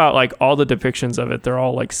 okay. Think about like all the depictions of it. They're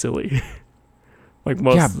all like silly, like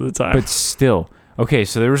most of the time. But still, okay.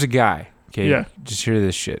 So there was a guy. Okay, yeah. Just hear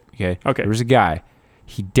this shit. Okay. Okay. There was a guy.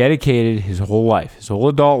 He dedicated his whole life, his whole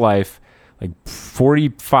adult life, like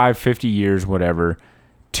 45, 50 years, whatever,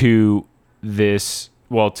 to this.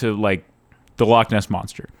 Well, to like the Loch Ness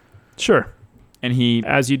Monster. Sure. And he,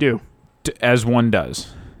 as you do, as one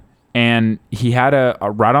does, and he had a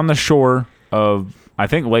right on the shore of, I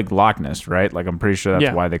think, Lake Loch Ness, right? Like, I'm pretty sure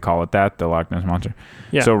that's why they call it that, the Loch Ness Monster.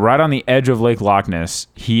 Yeah. So right on the edge of Lake Loch Ness,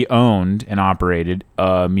 he owned and operated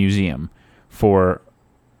a museum for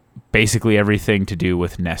basically everything to do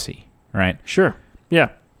with Nessie, right? Sure. Yeah.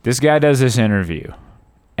 This guy does this interview,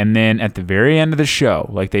 and then at the very end of the show,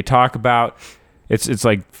 like they talk about, it's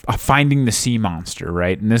like finding the sea monster,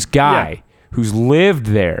 right? And this guy who's lived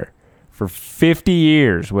there for 50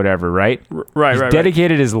 years, whatever, right? He's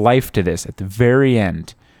dedicated his life to this at the very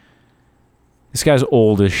end. This guy's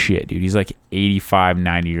old as shit, dude. He's like 85,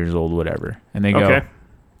 90 years old, whatever. And they go,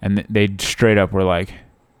 and they straight up were like,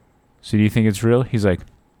 "So do you think it's real?" He's like,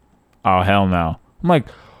 "Oh, hell no." I'm like,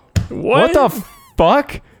 what the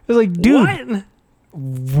fuck? I was like, dude,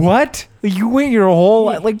 what? You went your whole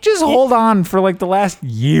life, like, just hold on for like the last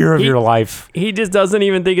year of your life. He just doesn't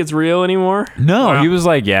even think it's real anymore? No, wow. He was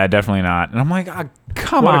like, yeah, definitely not. And I'm like, oh,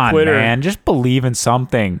 come on, man. Just believe in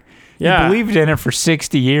something. Yeah. You believed in it for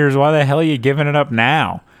 60 years. Why the hell are you giving it up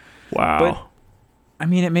now? Wow. But, I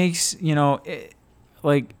mean, it makes,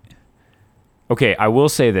 like, okay, I will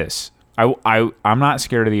say this. I'm not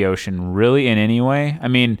scared of the ocean really in any way. I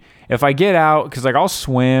mean, if I get out, because like I'll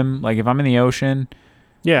swim, like if I'm in the ocean,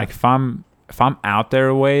 like if I'm out there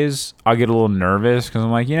a ways, I'll get a little nervous because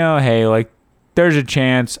I'm like, hey, like there's a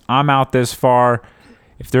chance I'm out this far.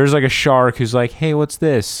 If there's like a shark who's like, hey, what's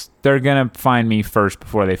this? They're gonna find me first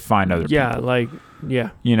before they find other people.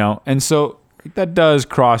 And so that does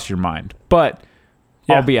cross your mind, but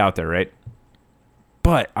I'll be out there, right?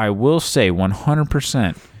 But I will say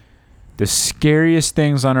 100%. The scariest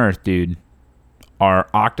things on Earth, dude, are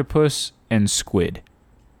octopus and squid.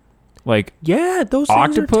 Like, those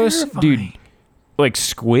octopus, things are terrifying. Dude, like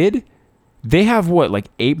squid, they have what, like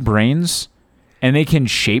 8 brains, and they can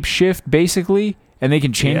shapeshift basically, and they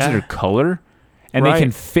can change their color, and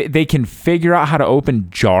they can figure out how to open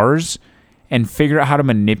jars, and figure out how to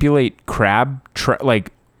manipulate crab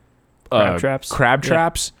traps. Yeah,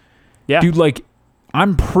 dude, like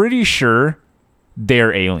I'm pretty sure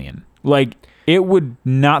they're alien. Like, it would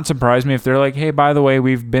not surprise me if they're like, hey, by the way,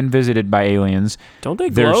 we've been visited by aliens. Don't they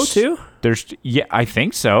glow too? I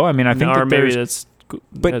think so. I mean, I think or maybe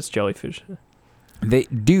that's jellyfish.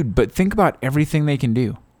 But think about everything they can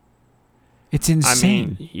do. It's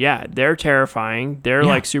insane. I mean, they're terrifying. They're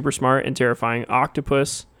like super smart and terrifying.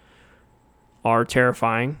 Octopus are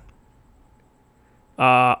terrifying.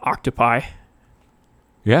 Octopi.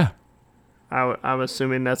 Yeah. I'm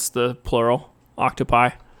assuming that's the plural. Octopi.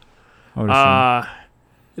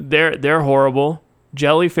 They're horrible.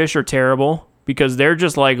 Jellyfish are terrible because they're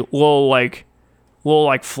just like little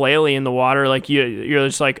flaily in the water. Like you're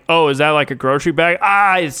just like, oh, is that like a grocery bag?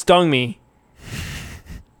 Ah, it stung me.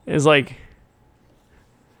 It's like,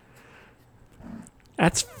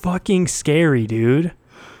 that's fucking scary, dude.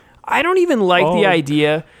 I don't even like the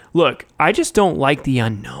idea. Look, I just don't like the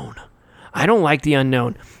unknown. I don't like the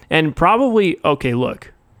unknown. And probably, okay,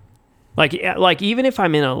 look, like even if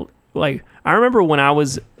I'm in a, like, I remember when I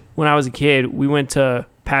was a kid, we went to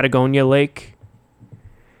Patagonia Lake,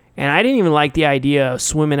 and I didn't even like the idea of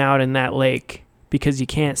swimming out in that lake because you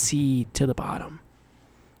can't see to the bottom.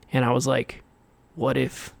 And I was like, what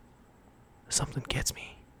if something gets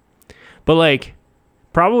me? But like,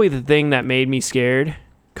 probably the thing that made me scared,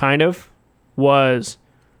 kind of, was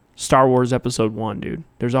Star Wars Episode 1, dude.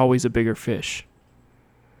 There's always a bigger fish.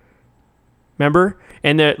 Remember?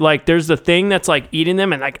 And there's the thing that's like eating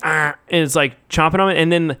them and like and it's like chomping on it,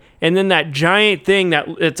 and then that giant thing that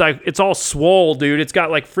it's all swole, dude. It's got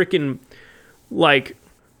like freaking like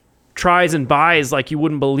tries and buys like you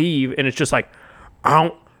wouldn't believe, and it's just like,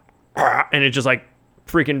 ow, and it just like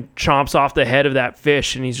freaking chomps off the head of that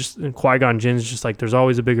fish, and Qui-Gon Jinn's just like, there's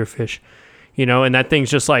always a bigger fish, and that thing's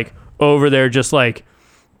just like over there, just like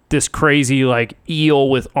this crazy like eel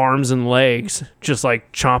with arms and legs, just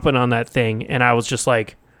like chomping on that thing. And I was just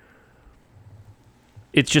like,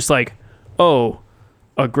 it's just like, oh,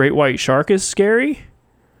 a great white shark is scary?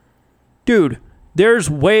 Dude, there's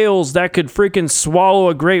whales that could freaking swallow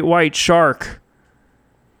a great white shark.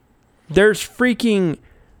 There's freaking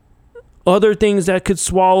other things that could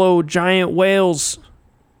swallow giant whales.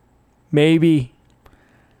 Maybe.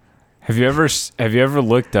 Have you ever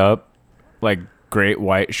looked up like great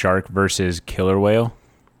white shark versus killer whale?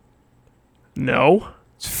 No.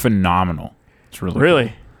 It's phenomenal. It's really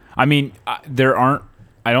cool. I mean, I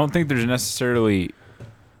don't think there's necessarily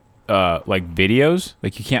like videos.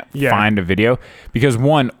 Like you can't find a video because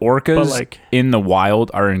one, orcas in the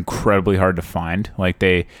wild are incredibly hard to find. Like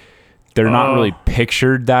they're not really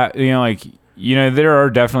pictured that, there are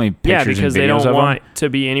definitely pictures and videos of them. Yeah, because they don't want to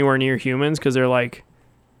be anywhere near humans because they're like,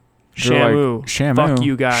 Shamu, fuck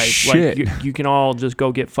you guys. Shit. Like you can all just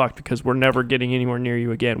go get fucked because we're never getting anywhere near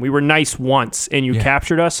you again. We were nice once and you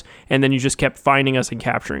captured us and then you just kept finding us and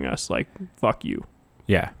capturing us. Like, fuck you.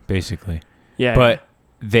 Yeah, basically. Yeah. But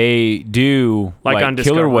they do like on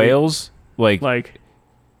killer whales, like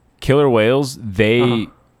killer whales, they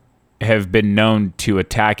have been known to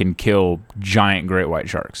attack and kill giant great white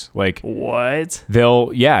sharks. Like what?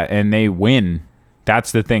 And they win.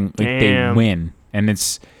 That's the thing. Like they win. And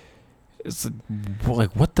it's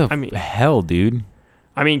like what the hell, dude?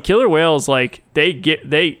 I mean, killer whales, like they give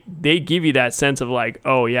you that sense of like,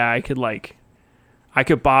 oh yeah, I could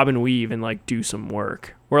bob and weave and like do some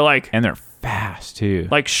work. We're like, and they're fast too.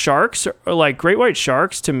 Like sharks or like great white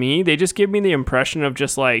sharks, to me, they just give me the impression of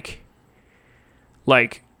just like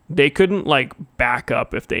they couldn't like back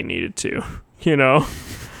up if they needed to,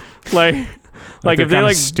 like if they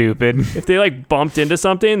like stupid, if they like bumped into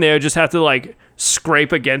something, they would just have to like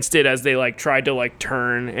scrape against it as they like tried to like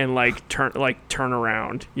turn turn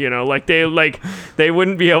around, like they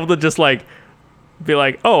wouldn't be able to just like be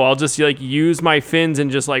like, oh, I'll just like use my fins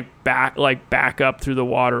and just like back up through the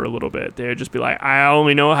water a little bit. They would just be like, I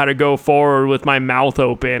only know how to go forward with my mouth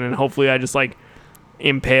open and hopefully I just like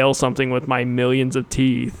impale something with my millions of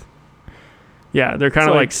teeth. Yeah, they're kind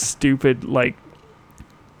of like stupid, like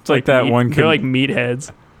it's like that one. They're like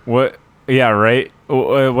meatheads. What? Yeah, right.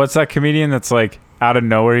 What's that comedian that's like out of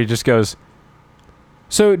nowhere? He just goes,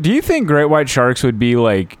 so do you think great white sharks would be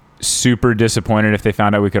like super disappointed if they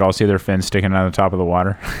found out we could all see their fins sticking out of the top of the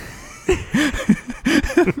water?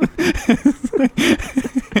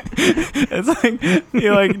 It's like he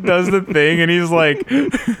like does the thing and he's like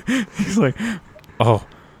oh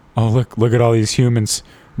look at all these humans,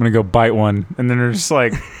 I'm gonna go bite one, and then they're just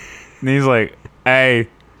like, and he's like, hey,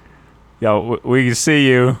 yo, we can see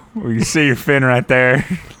you. We can see your fin right there.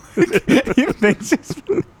 He thinks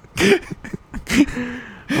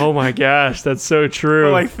oh my gosh, that's so true.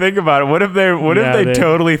 But like, think about it. What if they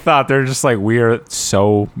totally thought they're just like, we are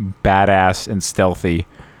so badass and stealthy?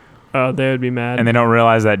 Oh, they would be mad. And they don't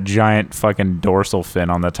realize that giant fucking dorsal fin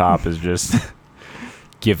on the top is just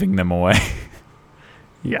giving them away.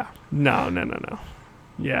 Yeah. No.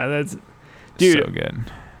 Yeah, that's... Dude. So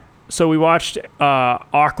good. So we watched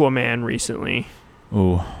Aquaman recently.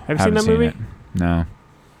 Ooh. Have you seen that movie? No.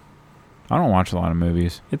 I don't watch a lot of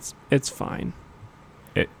movies. It's fine.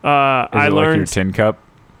 I learned like your tin cup.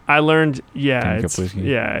 I learned,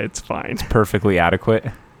 it's fine. It's perfectly adequate.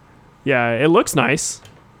 Yeah, it looks nice,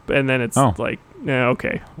 and then it's like, yeah,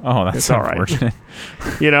 okay. Oh, that's unfortunate.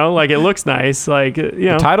 Like it looks nice. Like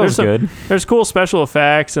the title's good. There's cool special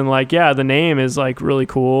effects, and like the name is like really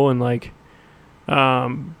cool, and like, but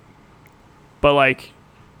like,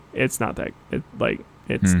 it's not that.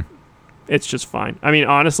 It's just fine. I mean,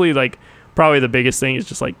 honestly, like. Probably the biggest thing is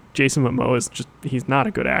just like Jason Momoa he's not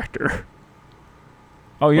a good actor.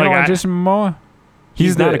 Oh, you don't like Jason Momoa?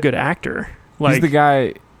 He's not a good actor. Like, he's the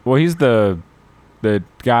guy. Well, he's the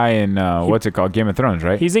guy in what's it called? Game of Thrones,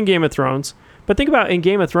 right? He's in Game of Thrones. But think about in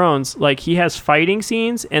Game of Thrones, like he has fighting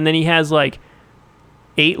scenes and then he has like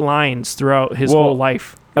 8 lines throughout his whole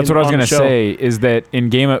life. That's what I was gonna say. Is that in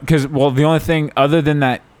because the only thing other than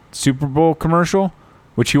that Super Bowl commercial,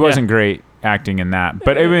 which he wasn't great acting in that,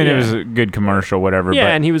 but I mean it was a good commercial, whatever. Yeah,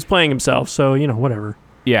 and he was playing himself, so whatever.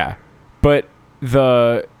 Yeah, but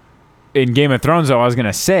in Game of Thrones, though, I was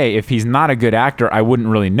gonna say if he's not a good actor, I wouldn't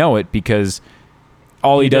really know it because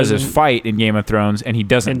all he does is fight in Game of Thrones, and he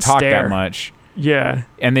doesn't talk that much. Yeah,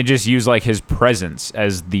 and they just use like his presence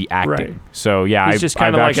as the acting. Right. So yeah, he's just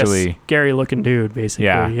kind of like a scary looking dude, basically.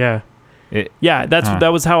 Yeah. That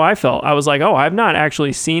was how I felt. I was like, oh, I've not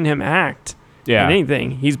actually seen him act in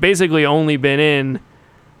anything. He's basically only been in,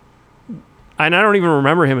 and I don't even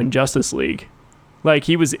remember him in Justice League. Like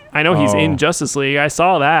I know he's in Justice League. I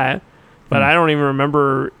saw that, but I don't even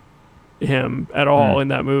remember him at all in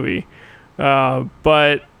that movie.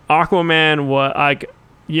 But Aquaman,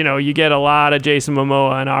 you get a lot of Jason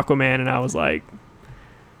Momoa in Aquaman, and I was like,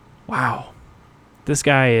 wow, this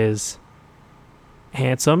guy is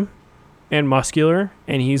handsome and muscular,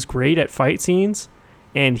 and he's great at fight scenes,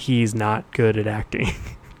 and he's not good at acting.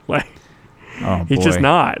 He's just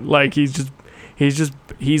not. Like he's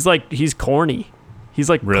corny. He's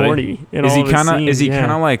like really? Corny in all of his scenes. Is he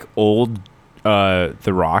kind of like old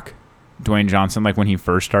The Rock, Dwayne Johnson, like when he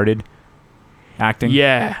first started acting?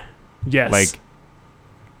 Yeah. Yes. Like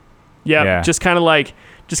just kind of like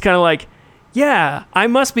yeah, I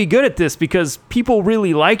must be good at this because people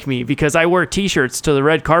really like me because I wear t-shirts to the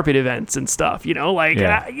red carpet events and stuff,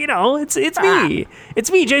 it's me.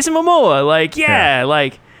 It's me, Jason Momoa. Like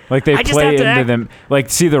they play into them. Like,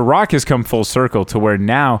 see, The Rock has come full circle to where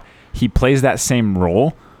now he plays that same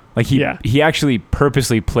role. Like he actually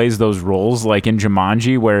purposely plays those roles, like in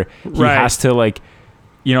Jumanji, where he has to like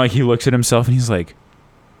he looks at himself and he's like,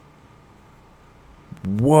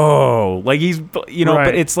 whoa, like he's but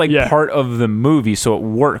it's like part of the movie, so it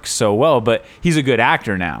works so well. But he's a good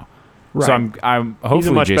actor now, so I'm hopefully he's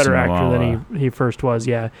a much Jason better Momoa, actor than he first was.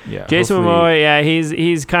 Jason Momoa,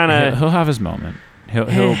 he's kind of he'll have his moment.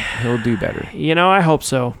 He'll do better. I hope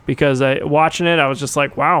so, because watching it, I was just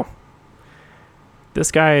like, wow,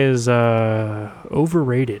 this guy is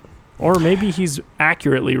overrated, or maybe he's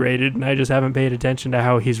accurately rated, and I just haven't paid attention to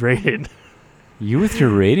how he's rated. You with your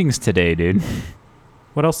ratings today, dude.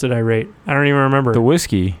 What else did I rate? I don't even remember. The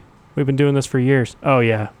whiskey. We've been doing this for years. Oh,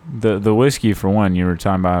 yeah. The whiskey, for one, you were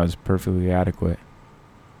talking about was perfectly adequate.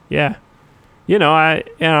 Yeah.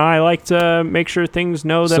 I like to make sure things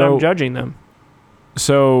know that I'm judging them.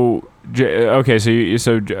 So, okay,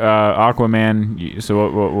 so Aquaman, so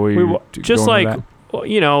what were you just like,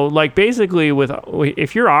 basically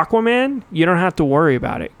if you're Aquaman, you don't have to worry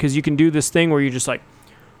about it, because you can do this thing where you just like,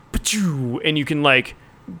 and you can like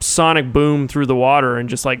sonic boom through the water and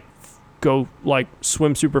just like go like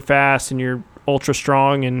swim super fast, and you're ultra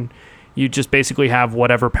strong, and you just basically have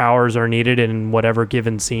whatever powers are needed in whatever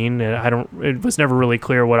given scene. And it was never really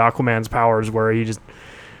clear what Aquaman's powers were. He just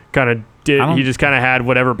kind of had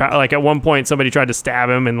whatever like at one point somebody tried to stab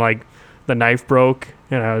him and like the knife broke,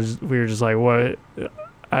 and we were just like, what?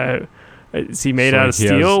 Is he made out of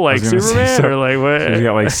steel like Superman, or like what? So he's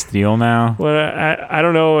got like steel now. What? I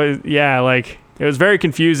don't know. Like it was very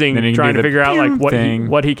confusing trying to figure out like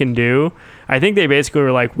what he can do. I think they basically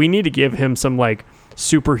were like, we need to give him some like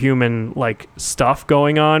superhuman like stuff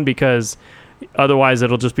going on, because otherwise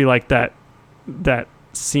it'll just be like that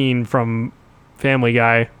scene from Family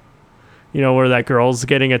Guy, where that girl's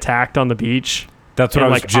getting attacked on the beach. That's what I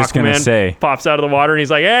was just gonna say. Pops out of the water and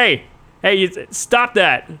he's like, hey, stop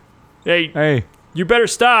that. Hey, you better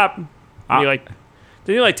stop. And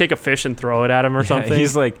did he like take a fish and throw it at him or something?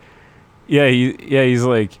 He's like, he's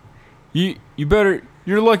like, you better.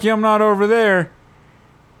 You're lucky I'm not over there.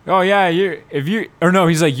 Oh yeah,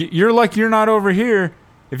 he's like, you're lucky you're not over here.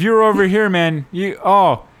 If you were over here, man,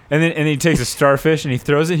 and then he takes a starfish and he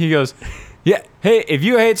throws it. He goes, yeah, hey, if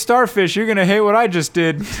you hate starfish, you're gonna hate what I just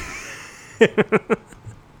did.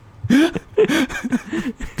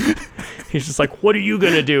 He's just like, what are you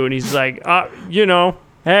gonna do? And he's like,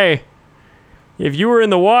 hey, if you were in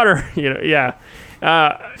the water,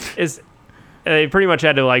 they pretty much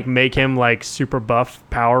had to like make him like super buff,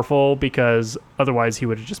 powerful, because otherwise he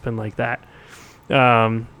would have just been like that. He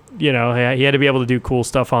had to be able to do cool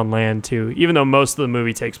stuff on land too, even though most of the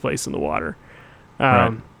movie takes place in the water.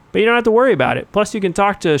 But you don't have to worry about it. Plus, you can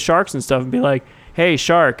talk to sharks and stuff and be like, hey,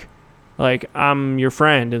 shark, like, I'm your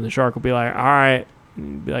friend. And the shark will be like, all right.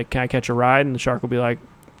 And be like, can I catch a ride? And the shark will be like,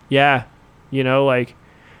 yeah, so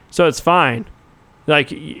it's fine. Like,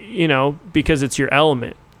 because it's your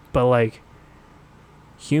element. But like,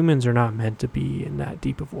 humans are not meant to be in that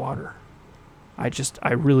deep of water. I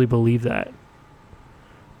really believe that.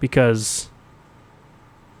 Because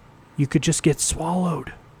you could just get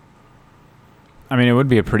swallowed. I mean, it would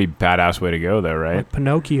be a pretty badass way to go, though, right? Like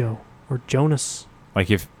Pinocchio or Jonas.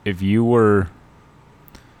 Like if you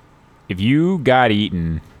got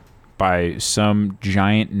eaten by some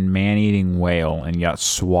giant man-eating whale and got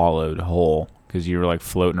swallowed whole because you were like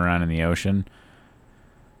floating around in the ocean,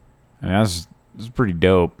 I mean, that's pretty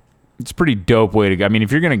dope. It's a pretty dope way to go. I mean,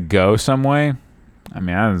 if you're gonna go some way, I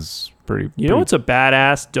mean, that's pretty. You know what's a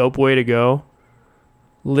badass, dope way to go?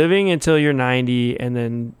 living until you're 90 and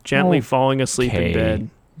then gently falling asleep in bed.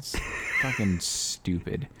 It's fucking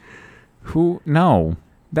stupid. No.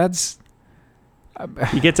 That's...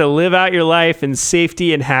 You get to live out your life in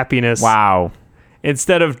safety and happiness. Wow.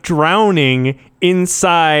 Instead of drowning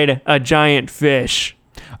inside a giant fish.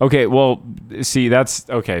 Okay, well, see, that's...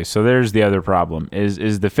 Okay, so there's the other problem.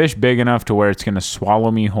 Is the fish big enough to where it's going to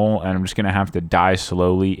swallow me whole and I'm just going to have to die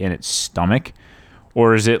slowly in its stomach?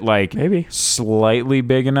 Or is it, like, maybe slightly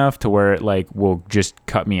big enough to where it, like, will just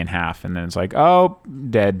cut me in half and then it's like, oh,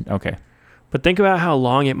 dead. Okay. But think about how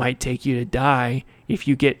long it might take you to die if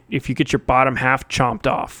you get your bottom half chomped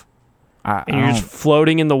off. And you're just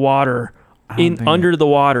floating in the water, under the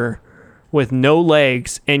water with no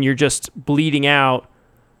legs, and you're just bleeding out.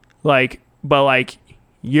 It's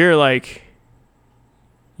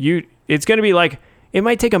going to be like, it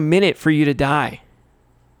might take a minute for you to die.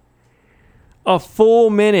 A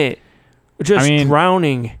full minute. Just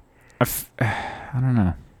drowning. I don't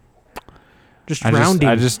know. Just drowning.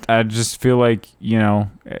 I just feel like,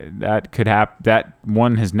 that could happen. That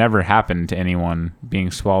one has never happened to anyone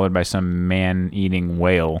being swallowed by some man-eating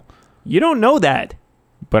whale. You don't know that.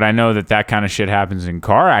 But I know that kind of shit happens in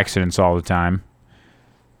car accidents all the time,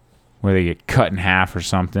 where they get cut in half or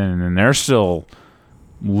something, and then they're still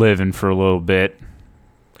living for a little bit.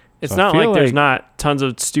 It's not like there's not tons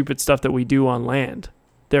of stupid stuff that we do on land.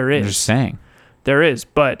 There is. I'm just saying. There is,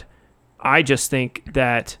 but I just think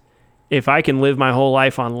that if I can live my whole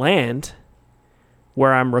life on land,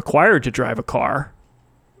 where I'm required to drive a car,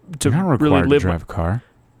 You're not required to drive a car.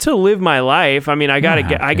 To live my life, I mean, I gotta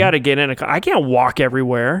get in a car. I can't walk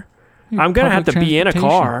everywhere. I'm gonna have to be in a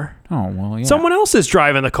car. Oh well, yeah. Someone else is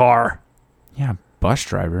driving the car. Yeah, bus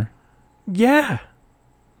driver. Yeah.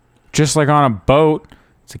 Just like on a boat,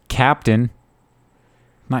 it's a captain,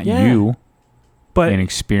 not you. But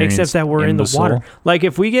inexperienced except that we're imbecile. in the water. Like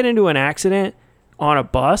if we get into an accident on a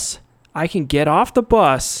bus, I can get off the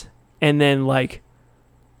bus and then like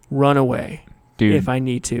run away, dude, if I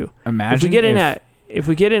need to. Imagine if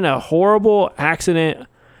we get in a horrible accident,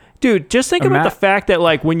 dude, just think about the fact that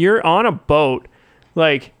like when you're on a boat,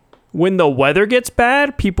 like when the weather gets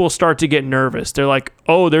bad, people start to get nervous. They're like,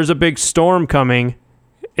 "Oh, there's a big storm coming."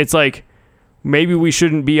 It's like maybe we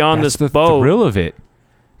shouldn't be on this boat. That's the thrill of it.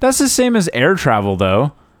 That's the same as air travel,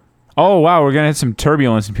 though. Oh wow, we're gonna hit some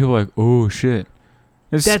turbulence, and people are like, "Oh shit."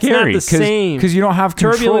 That's scary. Not the same. Because you don't have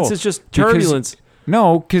control. Turbulence is just turbulence.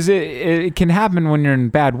 Because it can happen when you're in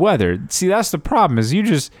bad weather. See, that's the problem. Is you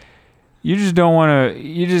just don't want to.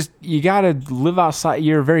 You gotta live outside.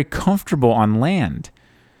 You're very comfortable on land.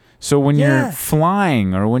 So when you're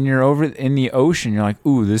flying or when you're over in the ocean, you're like,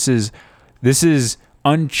 "Ooh, this is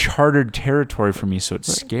uncharted territory for me." So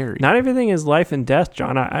it's scary. Not everything is life and death,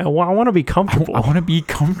 John. I want to be comfortable. I want to be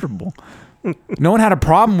comfortable. No one had a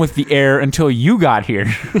problem with the air until you got here.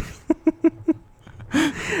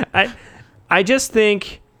 I just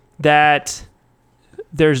think that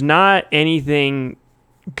there's not anything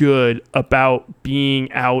good about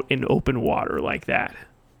being out in open water like that.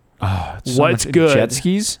 What's good? Jet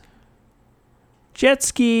skis? Jet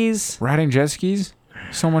skis. Riding jet skis?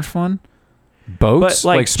 So much fun. Boats? But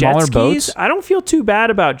like smaller jet skis, boats? I don't feel too bad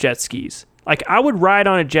about jet skis. Like I would ride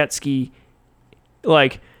on a jet ski,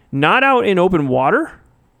 like not out in open water,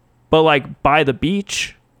 but like by the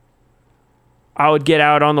beach. I would get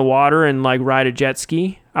out on the water and like ride a jet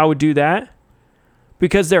ski. I would do that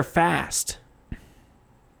because they're fast.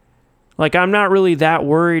 Like I'm not really that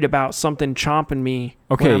worried about something chomping me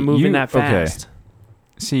when I'm moving that fast. Okay.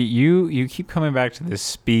 See, you keep coming back to this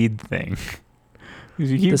speed thing.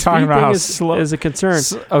 You keep talking about how slow is a concern.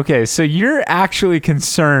 Okay, so you're actually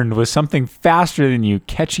concerned with something faster than you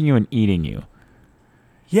catching you and eating you.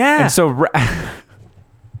 Yeah. And so yes.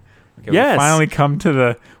 we finally come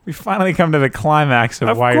to the climax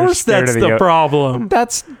of why you're scared of the that's the problem.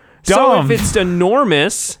 That's dumb. So if it's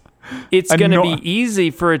enormous, it's going to be easy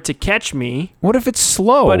for it to catch me. What if it's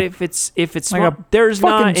slow? But if it's like there's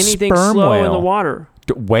not anything slow whale. in the water.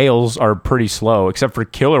 Whales are pretty slow, except for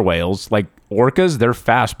killer whales. Like orcas, they're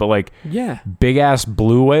fast, but like big ass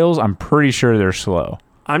blue whales, I'm pretty sure they're slow.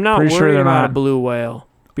 I'm not worried about a blue whale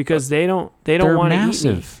because they don't want to eat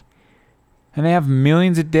me. And they have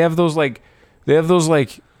they have those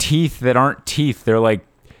like teeth that aren't teeth. They're like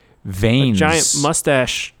veins. A giant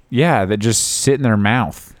mustache. Yeah, that just sit in their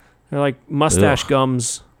mouth. They're like mustache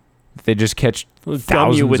gums. They just catch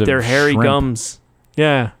gum you with their hairy shrimp. gums.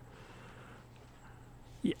 Yeah.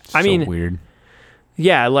 I mean, weird.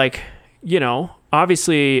 Yeah, like,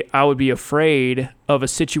 obviously I would be afraid of a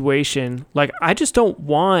situation. Like, I just don't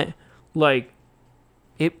want, like,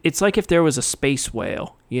 it's like if there was a space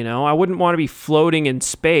whale, you know? I wouldn't want to be floating in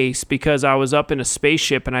space because I was up in a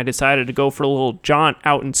spaceship and I decided to go for a little jaunt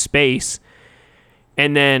out in space.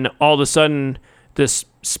 And then all of a sudden this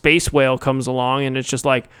space whale comes along and it's just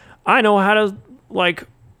like, I know how to like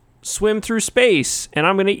swim through space and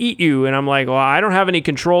I'm going to eat you. And I'm like, well, I don't have any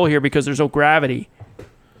control here because there's no gravity.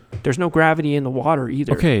 There's no gravity in the water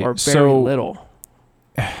either. Okay, or very little.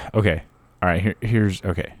 Okay. All right. Here's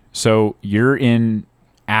okay. So you're in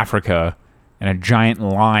Africa and a giant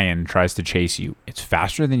lion tries to chase you. It's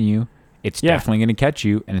faster than you. It's definitely going to catch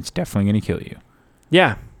you and it's definitely going to kill you.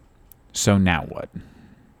 Yeah. So now what?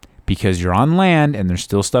 Because you're on land and there's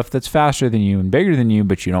still stuff that's faster than you and bigger than you,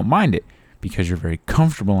 but you don't mind it because you're very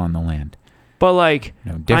comfortable on the land. But like,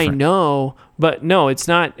 I know, but no, it's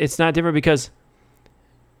not different because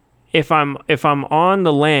if I'm on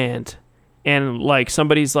the land and like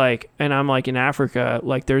somebody's like, and I'm like in Africa,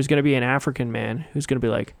 like there's going to be an African man who's going to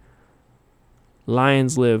be like,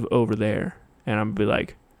 lions live over there. And I'm going to be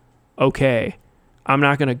like, okay, I'm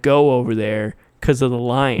not going to go over there because of the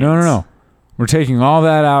lions. No. We're taking all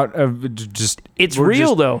that out of just... It's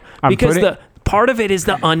real though, because the part of it is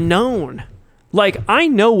the unknown. Like, I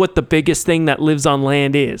know what the biggest thing that lives on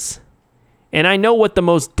land is. And I know what the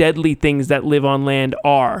most deadly things that live on land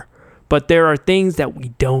are. But there are things that we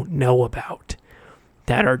don't know about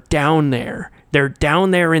that are down there. They're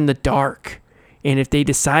down there in the dark. And if they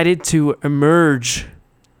decided to emerge,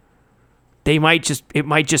 it might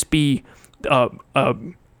just be a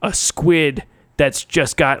squid that's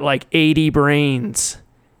just got like 80 brains.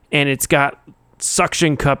 And it's got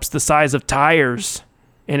suction cups the size of tires.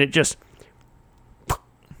 And it just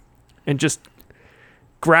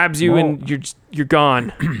grabs you and you're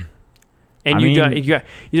gone. And you got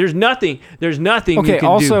there's nothing you can do. Okay,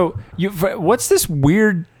 also, what's this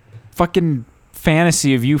weird fucking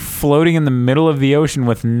fantasy of you floating in the middle of the ocean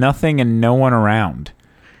with nothing and no one around?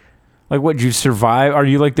 Like, what, you survive? Are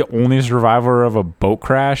you like the only survivor of a boat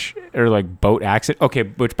crash or like boat accident? Okay,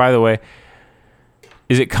 which, by the way,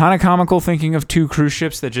 is it kind of comical thinking of two cruise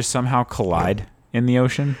ships that just somehow collide in the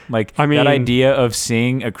ocean? Like, I mean, that idea of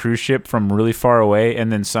seeing a cruise ship from really far away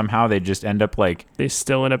and then somehow they just end up like... They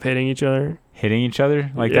still end up hitting each other?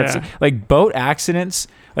 Like, that's... Like, boat accidents,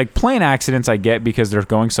 like plane accidents I get because they're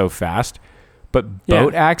going so fast. But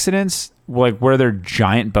boat accidents, like where they're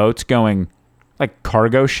giant boats going... like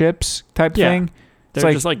cargo ships type thing. They're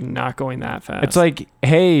like, just like not going that fast. It's like,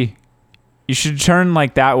 hey, you should turn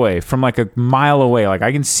like that way from like a mile away. Like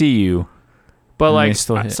I can see you. But like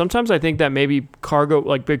sometimes I think that maybe big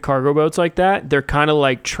cargo boats like that, they're kind of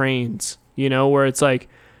like trains, you know, where it's like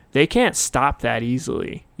they can't stop that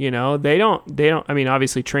easily. You know, they don't. I mean,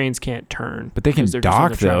 obviously trains can't turn, but they can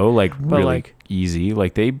dock though, like really easy.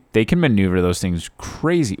 Like they can maneuver those things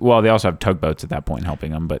crazy. Well, they also have tugboats at that point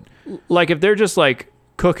helping them, but like if they're just like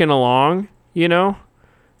cooking along, you know,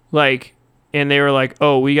 like, and they were like,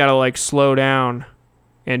 oh, we gotta like slow down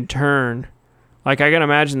and turn. Like I can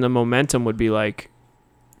imagine the momentum would be like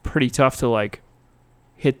pretty tough to like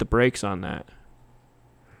hit the brakes on that.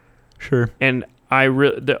 Sure. And a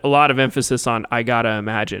lot of emphasis on I gotta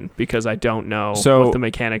imagine because I don't know what the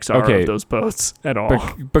mechanics are of those boats at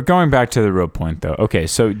all. But going back to the real point though, okay,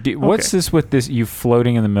 so what's this with this you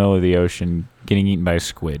floating in the middle of the ocean getting eaten by a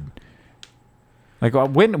squid? Like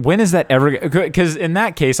when is that ever? Because in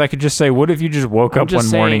that case, I could just say, what if you just woke up one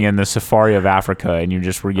morning in the safari of Africa and you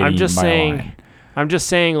just were getting eaten by a lion? I'm just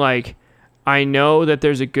saying, like, I know that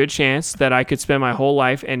there's a good chance that I could spend my whole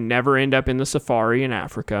life and never end up in the safari in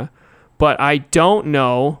Africa. But I don't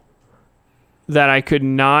know that I could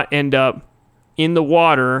not end up in the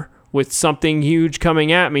water with something huge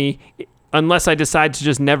coming at me unless I decide to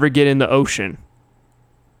just never get in the ocean.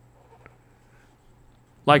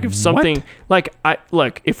 Like if something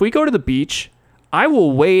if we go to the beach, I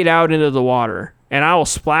will wade out into the water and I will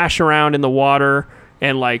splash around in the water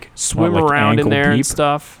and like swim around in there and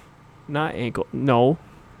stuff. Not ankle, no,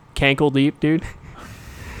 cankle deep, dude.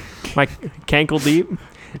 My cankle deep.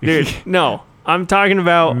 Dude, no, I'm talking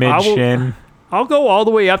about mid-shin. I'll go all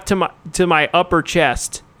the way up to my upper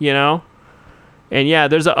chest, you know? And yeah,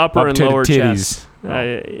 there's an upper and lower chest.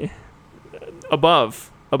 Above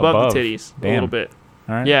the titties. Damn. A little bit.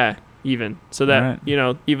 All right. Yeah, even. So that, you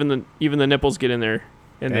know, even the nipples get in there.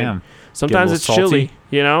 And then sometimes it's salty. chilly,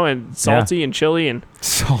 you know, and salty and chilly and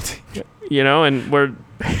salty. You know, and we're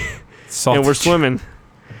salty. And we're swimming.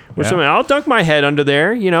 We're swimming. I'll dunk my head under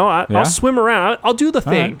there. You know, I'll swim around. I'll do the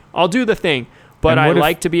thing. Right. I'll do the thing. But I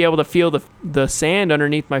like to be able to feel the sand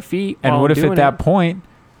underneath my feet. And what if at that point,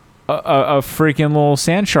 a freaking little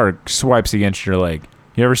sand shark swipes against your leg?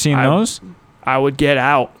 You ever seen those? I would get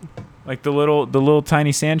out. Like the little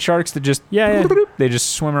tiny sand sharks that just they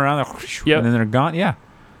just swim around and then they're gone. Yeah.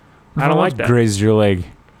 I don't like that. Grazed your leg.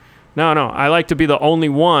 No. I like to be the only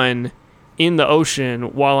one in the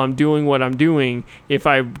ocean while I'm doing what I'm doing. If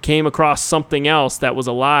I came across something else that was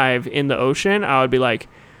alive in the ocean, I would be like,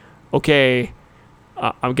 okay,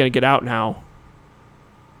 I'm going to get out now.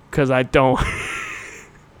 Because I don't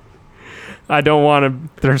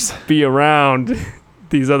want to be around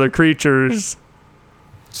these other creatures.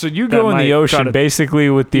 So you go in the ocean basically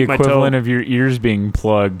with the equivalent of your ears being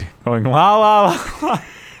plugged, going la la la,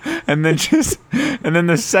 and then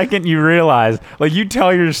the second you realize, like you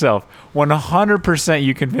tell yourself, 100%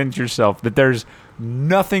 you convince yourself that there's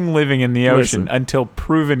nothing living in the ocean until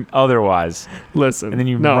proven otherwise. Listen, and then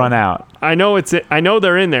you run out. I know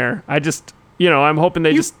they're in there. I just, I'm hoping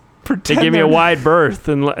they give me a wide berth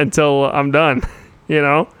until I'm done,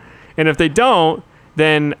 and if they don't,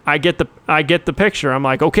 then I get the picture. I'm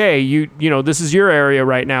like, okay, this is your area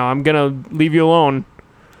right now. I'm gonna leave you alone.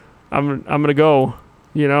 I'm gonna go.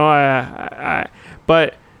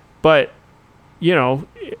 But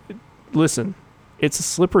listen, it's a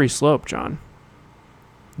slippery slope, John.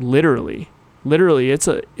 Literally, it's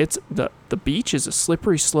the beach is a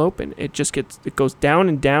slippery slope, and it goes down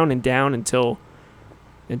and down and down until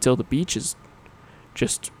the beach is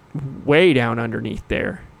just way down underneath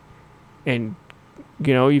there, and.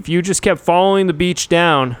 If you just kept following the beach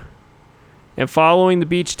down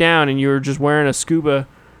and you were just wearing a scuba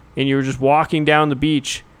and you were just walking down the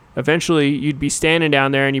beach, eventually you'd be standing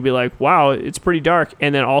down there and you'd be like, wow, it's pretty dark.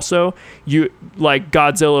 And then also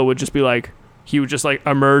Godzilla would just be like, he would just like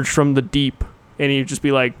emerge from the deep and he'd just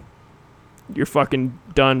be like, you're fucking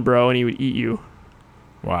done, bro. And he would eat you.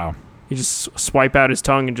 Wow. He'd just swipe out his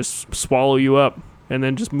tongue and just swallow you up and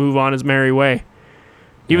then just move on his merry way.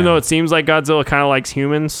 Even though it seems like Godzilla kind of likes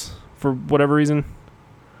humans for whatever reason.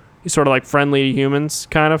 He's sort of like friendly to humans,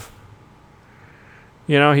 kind of.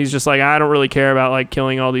 He's just like, I don't really care about like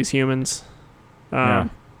killing all these humans. For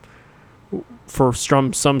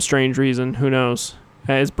some strange reason. Who knows?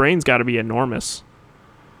 His brain's got to be enormous.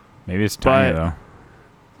 Maybe it's tiny, though.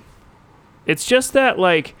 It's just that,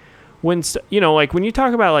 like, when you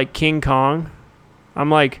talk about like King Kong, I'm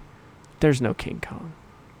like, there's no King Kong.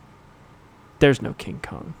 There's no King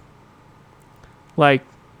Kong. Like,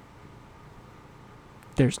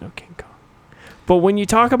 there's no King Kong. But when you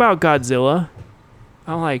talk about Godzilla,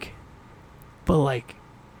 I'm like, but like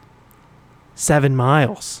 7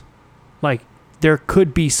 miles. Like, there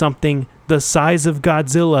could be something the size of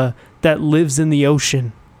Godzilla that lives in the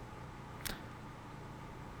ocean.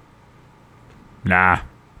 Nah.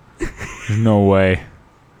 There's no way.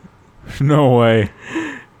 There's no way.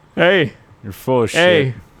 Hey. You're full of shit.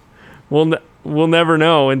 Hey. We'll never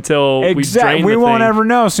know until we drain the we won't thing. Ever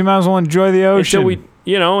know, so you might as well enjoy the ocean. Until we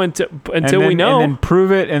know. And then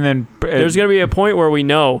prove it, and then... There's going to be a point where we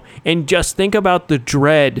know. And just think about the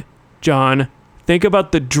dread, John. Think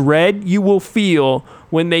about the dread you will feel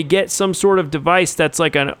when they get some sort of device that's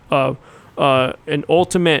like an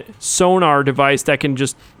ultimate sonar device that can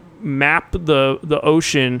just map the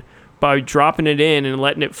ocean by dropping it in and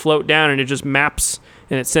letting it float down, and it just maps...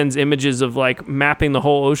 And it sends images of like mapping the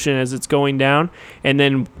whole ocean as it's going down. And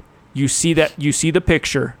then you see the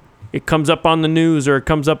picture. It comes up on the news or it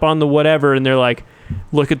comes up on the whatever. And they're like,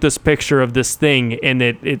 look at this picture of this thing. And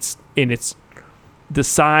it's the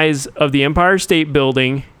size of the Empire State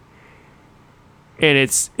Building. And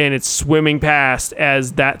it's swimming past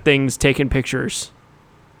as that thing's taking pictures.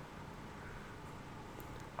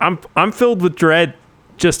 I'm filled with dread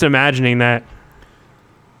just imagining that.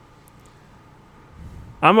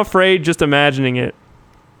 I'm afraid just imagining it.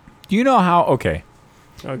 Do you know how? Okay.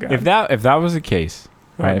 If that was the case,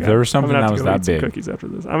 right? If there was something that was that big, cookies after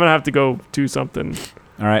this. I'm gonna have to go do something.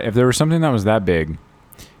 All right. If there was something that was that big,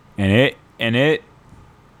 and it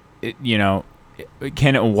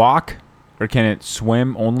can it walk or can it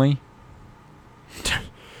swim only?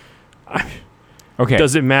 Okay.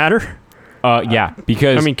 Does it matter? Yeah,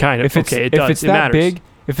 because I mean, kind of. If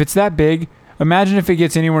it's that big, imagine if it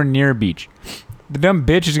gets anywhere near a beach. The dumb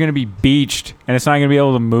bitch is going to be beached, and it's not going to be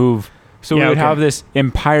able to move. So we would have this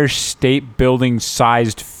Empire State Building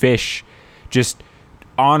sized fish just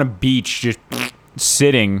on a beach, just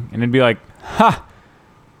sitting, and it'd be like,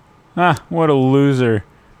 what a loser.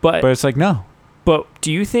 But it's like, no. But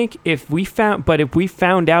do you think if we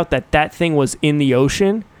found out that thing was in the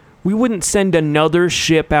ocean, we wouldn't send another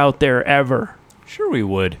ship out there ever? Sure we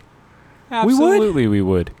would. Absolutely we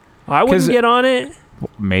would. I wouldn't get on it.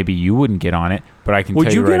 Maybe you wouldn't get on it, but I can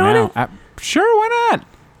tell you right now. Would you get on it? Sure, why not?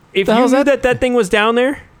 If you knew that thing was down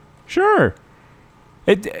there? Sure.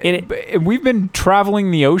 We've been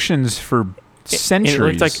traveling the oceans for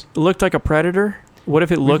centuries. It looked like a predator. What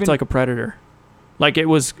if it looked like a predator? Like it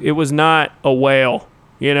was not a whale,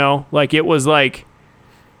 you know? Like it was like,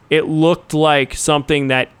 it looked like something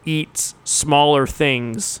that eats smaller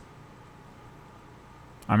things.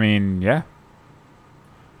 I mean, yeah.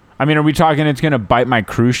 I mean, are we talking it's going to bite my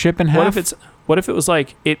cruise ship in half? What if it was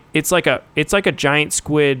like it's like a giant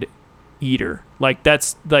squid eater. Like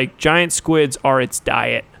that's like giant squids are its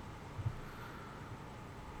diet.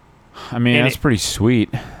 I mean, that's pretty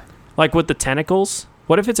sweet. Like with the tentacles.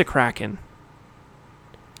 What if it's a kraken?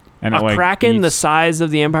 And a kraken the size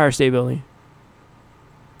of the Empire State Building.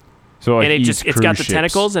 So and it's got the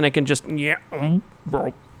tentacles and it can just done.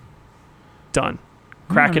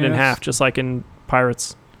 Crack it in half just like in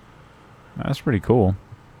Pirates. That's pretty cool.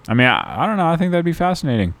 I mean, I don't know. I think that'd be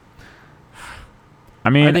fascinating. I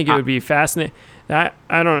think it would be fascinating. I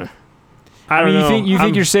don't know. You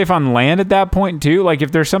think you're safe on land at that point too? Like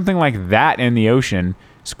if there's something like that in the ocean,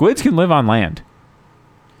 squids can live on land.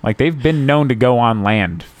 Like they've been known to go on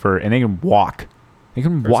land and they can walk. They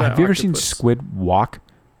can walk. Have you ever seen squid walk?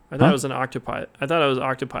 I thought it was an octopi. I thought it was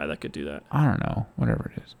octopi that could do that. I don't know.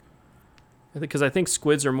 Whatever it is. Because I think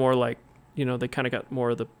squids are more like, they kind of got more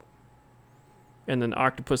of the. And then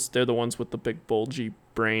octopus, they're the ones with the big bulgy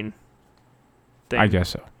brain thing. I guess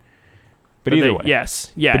so. But either way.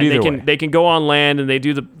 Yes. Yeah. They can go on land and they do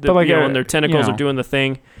and their tentacles are doing the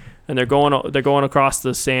thing and they're going across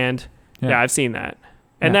the sand. Yeah, I've seen that.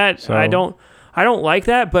 And I don't like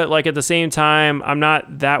that, but like at the same time, I'm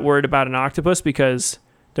not that worried about an octopus because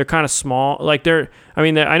they're kind of small. Like I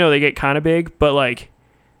know they get kind of big, but like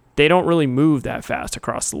they don't really move that fast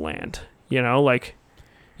across the land, like.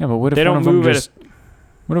 Yeah, but what if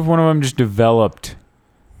what if one of them just developed?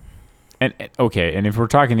 And if we're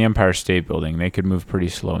talking the Empire State Building, they could move pretty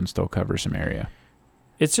slow and still cover some area.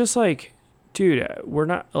 It's just like, dude, we're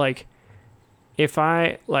not like, if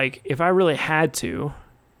I really had to,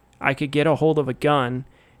 I could get a hold of a gun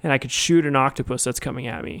and I could shoot an octopus that's coming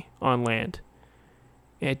at me on land.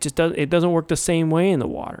 It doesn't work the same way in the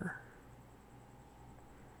water.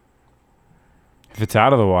 If it's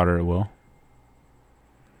out of the water, it will.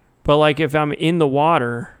 But like if I'm in the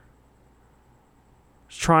water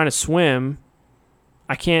trying to swim,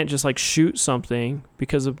 I can't just like shoot something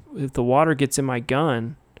because if the water gets in my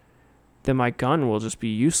gun, then my gun will just be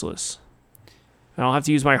useless. And I'll have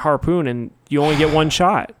to use my harpoon and you only get one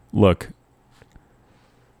shot. Look,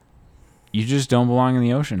 you just don't belong in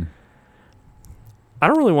the ocean. I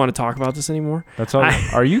don't really want to talk about this anymore. That's all.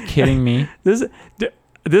 Are you kidding me? This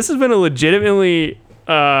has been a legitimately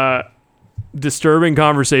disturbing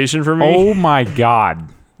conversation for me. Oh my God.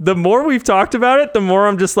 The more we've talked about it, the more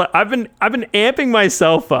I'm just like, I've been amping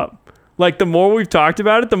myself up. Like the more we've talked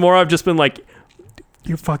about it, the more I've just been like,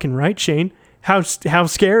 you're fucking right, Shane. How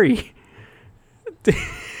scary.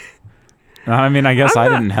 I mean, I guess I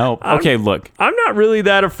didn't help. Okay, look. I'm not really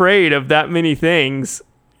that afraid of that many things,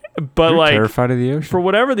 but you're like terrified of the ocean. For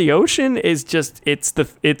whatever the ocean is, just it's the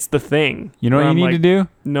thing. You know what you need to do?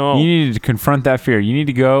 No. You need to confront that fear. You need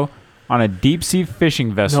to go on a deep sea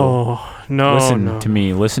fishing vessel. No. Listen to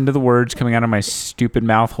me. Listen to the words coming out of my stupid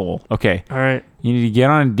mouth hole. Okay. All right. You need to get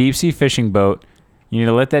on a deep sea fishing boat. You need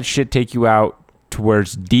to let that shit take you out to where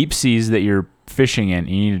it's deep seas that you're fishing in.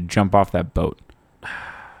 You need to jump off that boat.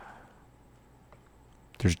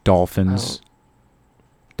 There's dolphins.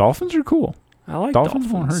 Dolphins are cool. I like dolphins.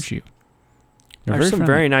 Dolphins won't hurt you. There's some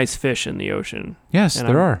very nice fish in the ocean. Yes,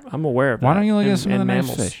 there are. I'm aware of that. Why don't you look at some of the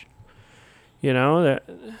nice fish?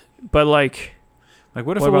 But like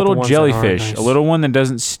what if a little jellyfish, a little one that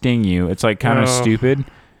doesn't sting you? It's like kind of stupid.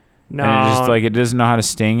 No, and it just like it doesn't know how to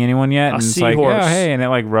sting anyone yet. And it's like, yeah, hey, and it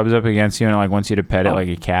like rubs up against you and it like wants you to pet it like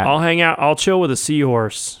a cat. I'll hang out. I'll chill with a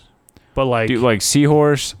seahorse. But like, dude, like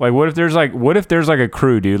seahorse. Like, what if there's like a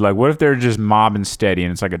crew, dude? Like, what if they're just mobbing steady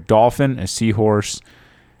and it's like a dolphin, a seahorse,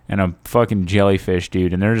 and a fucking jellyfish,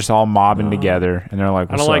 dude, and they're just all mobbing together, and they're like,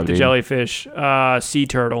 what's I don't like up, the dude? jellyfish. Sea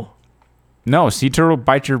turtle. No, sea turtle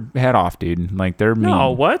bite your head off, dude. Like they're mean.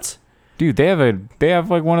 No, what? Dude, they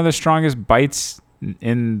have like one of the strongest bites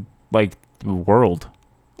in like the world.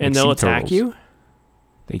 And they'll attack you?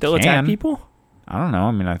 They'll attack people? I don't know.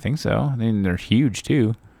 I mean, I think so. I mean, they're huge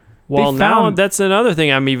too. Well, now that's another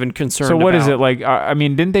thing I'm even concerned about. So what is it like? I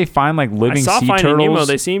mean, didn't they find like living sea turtles? I saw Finding Nemo.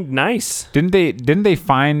 They seemed nice. Didn't they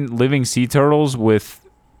find living sea turtles with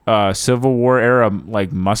Civil War era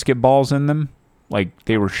like musket balls in them? Like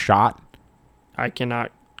they were shot. I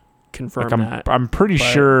cannot confirm that. I'm pretty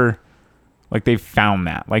sure like they found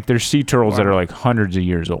that. Like there's sea turtles that are like hundreds of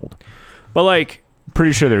years old. But like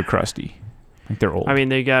pretty sure they're crusty. Like they're old. I mean,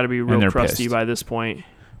 they got to be real crusty pissed by this point.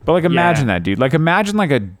 But like, imagine that, dude. Like, imagine like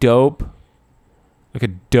a dope,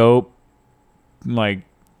 like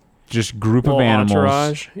just group of animals.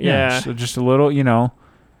 Entourage. Yeah. So just a little,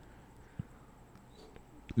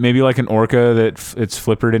 maybe like an orca that its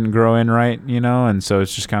flipper didn't grow in right, and so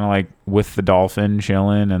it's just kind of like with the dolphin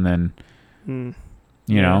chilling, and then,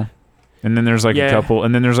 you know, and then there's like a couple,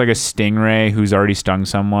 and then there's like a stingray who's already stung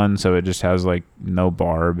someone, so it just has like no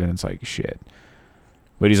barb, and it's like shit.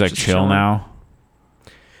 But he's like chill now.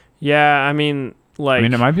 Yeah, I mean,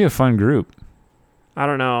 it might be a fun group. I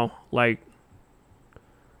don't know. Like,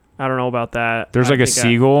 I don't know about that. There's like a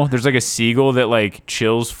seagull. There's like a seagull that like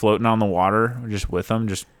chills floating on the water just with them.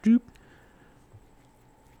 Just doop.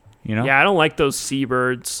 Yeah, I don't like those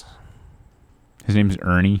seabirds. His name's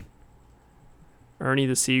Ernie. Ernie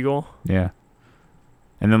the seagull. Yeah.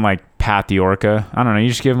 And then like Pat the orca. I don't know. You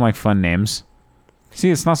just give him like fun names.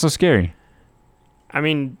 See, it's not so scary. I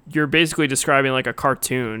mean, you're basically describing like a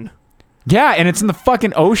cartoon. Yeah, and it's in the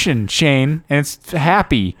fucking ocean, Shane, and it's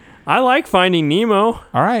happy. I like Finding Nemo.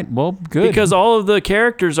 All right, well, good. Because all of the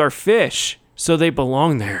characters are fish, so they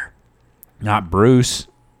belong there. Not Bruce.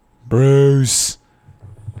 Bruce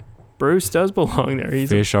does belong there.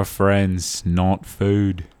 Fish are friends, not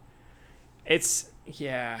food.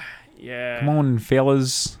 Yeah. Come on,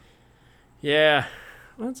 fellas. Yeah,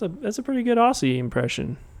 that's a pretty good Aussie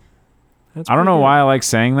impression. I don't know why I like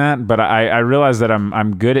saying that, but I realize that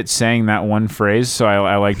I'm good at saying that one phrase, so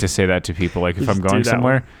I like to say that to people. Like if I'm going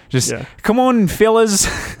somewhere, come on, fellas.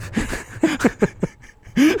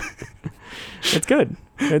 It's good.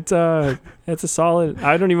 It's a solid.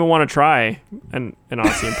 I don't even want to try an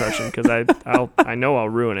Aussie impression because I know I'll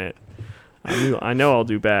ruin it. I know I'll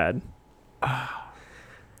do bad.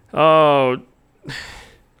 Oh.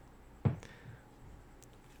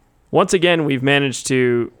 Once again, we've managed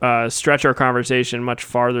to stretch our conversation much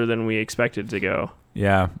farther than we expected to go.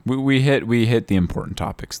 Yeah, we hit the important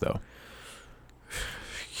topics though.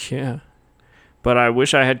 Yeah, but I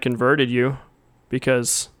wish I had converted you,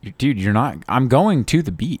 because dude, you're not. I'm going to the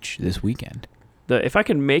beach this weekend. If I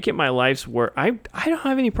can make it my life's work, I don't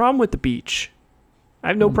have any problem with the beach. I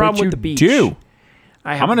have no problem with the beach. Do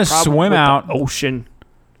I'm gonna swim out the ocean?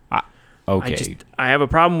 Okay, I have a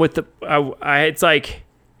problem with the.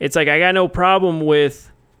 It's like I got no problem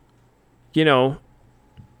with,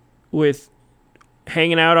 with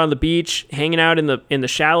hanging out on the beach, hanging out in the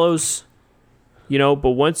shallows, but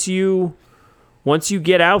once you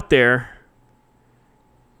get out there,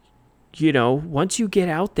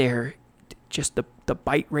 just the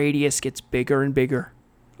bite radius gets bigger and bigger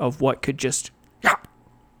of what could just chomp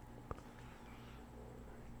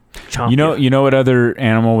you know what other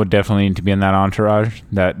animal would definitely need to be in that entourage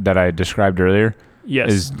that I described earlier?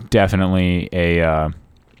 Yes. Is definitely a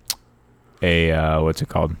what's it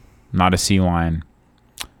called? Not a sea lion.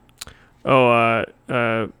 Oh,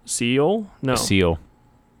 seal? No. A seal.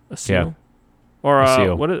 A seal. Yeah. Or a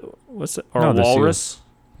seal. What's it? Or a walrus?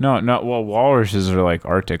 No. Well, walruses are like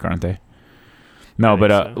Arctic, aren't they? No,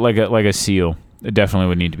 but so. like a seal. It definitely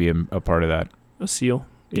would need to be a part of that. A seal.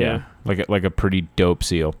 Yeah. Like a pretty dope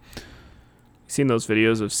seal. You seen those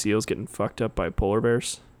videos of seals getting fucked up by polar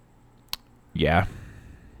bears? Yeah.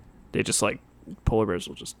 They just polar bears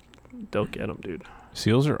they'll get them, dude.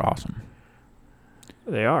 Seals are awesome.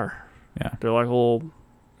 They are. Yeah. They're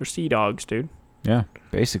they're sea dogs, dude. Yeah,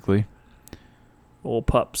 basically. Little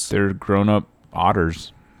pups. They're grown up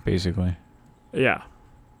otters, basically. Yeah.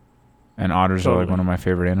 And otters are one of my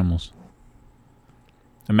favorite animals.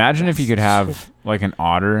 Imagine if you could have an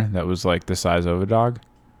otter that was the size of a dog.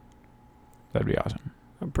 That'd be awesome.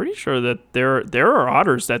 I'm pretty sure that there are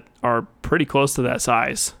otters that are pretty close to that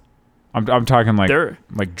size. I'm talking like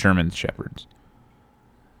German shepherds,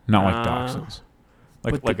 not like dachshunds.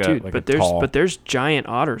 But there's giant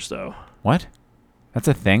otters though. What? That's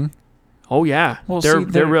a thing? Oh yeah. Well,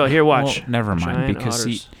 they're real. Here, watch. Well, never mind.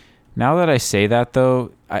 Because now that I say that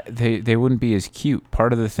though, they wouldn't be as cute.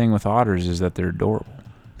 Part of the thing with otters is that they're adorable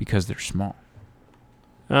because they're small.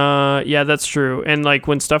 Yeah, that's true. And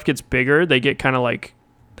when stuff gets bigger, they get kind of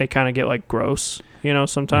get gross,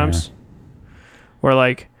 sometimes. Yeah.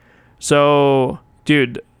 Where so,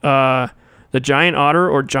 dude, the giant otter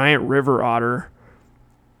or giant river otter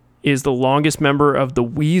is the longest member of the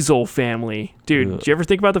weasel family. Dude, Did you ever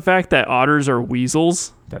think about the fact that otters are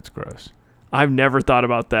weasels? That's gross. I've never thought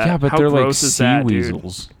about that. Yeah, but how they're gross is sea that,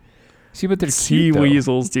 weasels. Dude? See, but they're sea cute,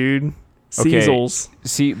 weasels, dude. Seasels.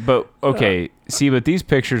 Okay. See, but these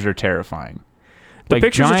pictures are terrifying. The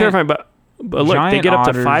pictures are terrifying, but look, they get up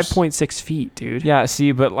to 5.6 feet, dude. Yeah,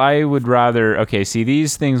 see, but I would rather... Okay, see,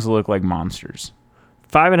 these things look like monsters.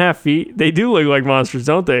 5.5 feet. They do look like monsters,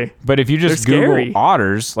 don't they? But if you just They're Google scary.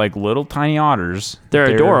 otters, like little tiny otters, They're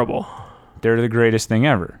adorable. They're the greatest thing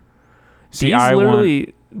ever. See,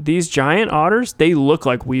 These giant otters, they look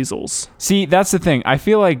like weasels. See, that's the thing. I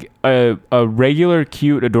feel like a regular,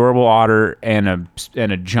 cute, adorable otter and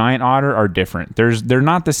a giant otter are different. They're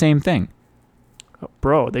not the same thing.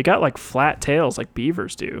 Bro, they got like flat tails like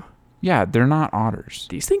beavers do. Yeah, they're not otters.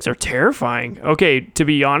 These things are terrifying. Okay, to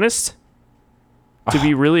be honest,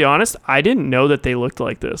 be really honest, I didn't know that they looked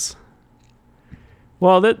like this.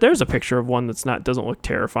 Well, there's a picture of one doesn't look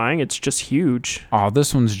terrifying. It's just huge. Oh,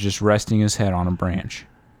 this one's just resting his head on a branch.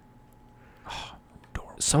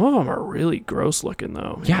 Some of them are really gross looking,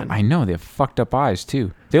 though. Man. Yeah, I know. They have fucked up eyes,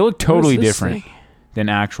 too. They look totally different than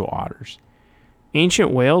actual otters.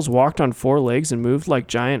 Ancient whales walked on 4 legs and moved like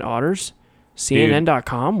giant otters?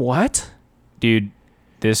 CNN.com? What? Dude,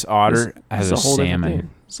 this otter has a whole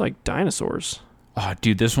salmon. It's like dinosaurs. Oh,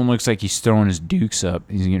 dude, this one looks like he's throwing his dukes up.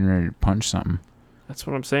 He's getting ready to punch something. That's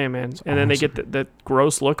what I'm saying, man. And then they get that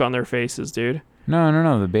gross look on their faces, dude.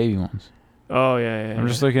 No, the baby ones. Oh, yeah. I'm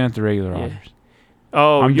just looking at the regular otters.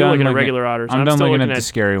 Oh, you're looking at regular otters. I'm done looking at the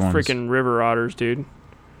scary ones. Freaking river otters, dude.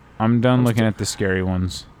 I'm done looking at the scary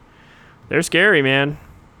ones. They're scary, man.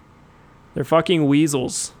 They're fucking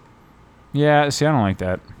weasels. Yeah, see, I don't like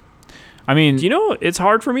that. I mean... Do you know, it's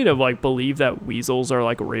hard for me to, like, believe that weasels are,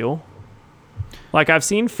 like, real. Like, I've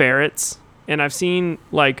seen ferrets, and I've seen,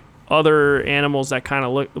 like, other animals that kind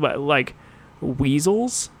of look like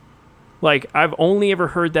weasels. Like, I've only ever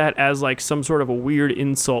heard that as, like, some sort of a weird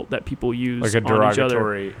insult that people use like a on each other.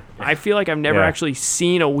 derogatory. I feel like I've never actually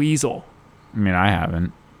seen a weasel. I mean, I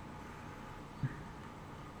haven't.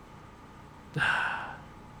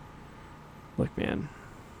 Look, man.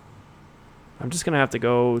 I'm just going to have to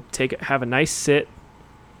go have a nice sit,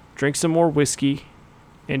 drink some more whiskey,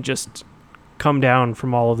 and just come down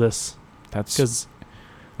from all of this. Because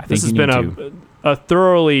this has been a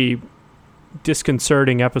thoroughly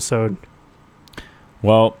disconcerting episode.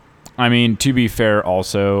 Well, I mean, to be fair,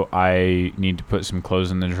 also, I need to put some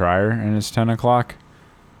clothes in the dryer, and it's 10 o'clock.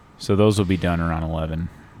 So those will be done around 11.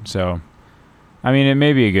 So, I mean, it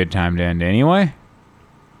may be a good time to end anyway.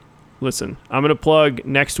 Listen, I'm going to plug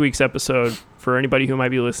next week's episode for anybody who might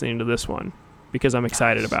be listening to this one, because I'm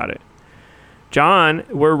excited about it. John,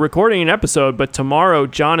 we're recording an episode, but tomorrow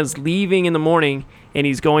John is leaving in the morning, and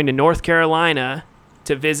he's going to North Carolina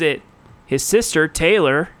to visit his sister,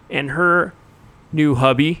 Taylor, and her new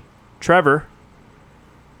hubby, Trevor.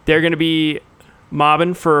 They're going to be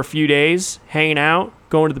mobbing for a few days, hanging out,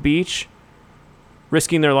 going to the beach,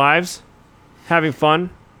 risking their lives, having fun,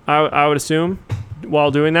 I would assume,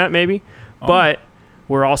 while doing that maybe. Oh. But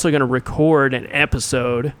we're also going to record an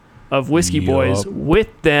episode of Whiskey Boys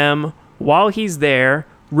with them while he's there.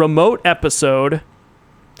 Remote episode.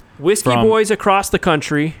 Whiskey Boys across the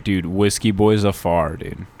country. Dude, Whiskey Boys afar,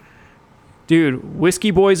 dude. Dude,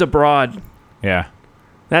 Whiskey Boys abroad. Yeah.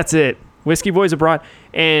 That's it. Whiskey Boys abroad.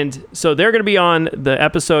 And so they're going to be on the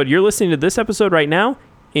episode. You're listening to this episode right now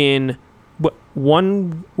in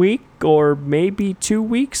 1 week or maybe 2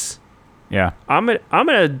 weeks. Yeah. I'm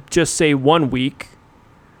gonna just say 1 week.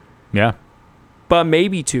 Yeah. But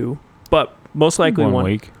maybe 2. But most likely 1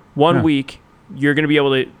 week. 1 week. You're going to be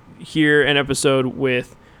able to hear an episode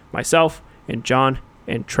with myself and John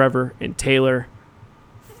and Trevor and Taylor.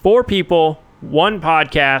 4 people, 1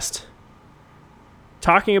 podcast,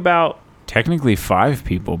 talking about... Technically 5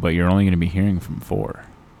 people, but you're only going to be hearing from 4.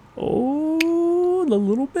 Oh, the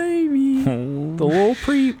little baby.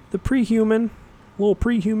 The pre-human. Little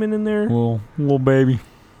pre-human in there. Little baby.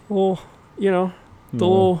 Little, the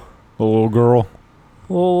little girl.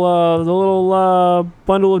 The little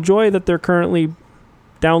bundle of joy that they're currently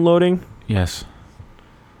downloading. Yes.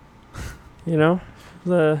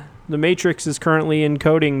 The Matrix is currently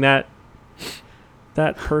encoding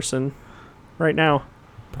that person right now.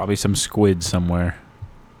 Probably some squid somewhere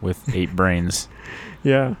with 8 brains.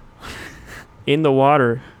 Yeah. In the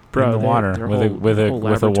water, bro. In the water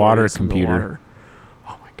with a water computer.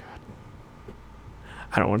 Oh my god.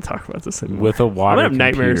 I don't want to talk about this anymore. With a water computer.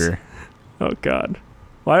 Nightmares. Oh god.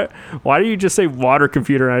 Why do you just say water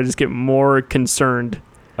computer and I just get more concerned?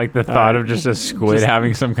 Like the thought of just a squid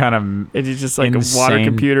having some kind of it's just like a water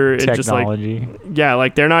computer. It's technology. Just like, yeah,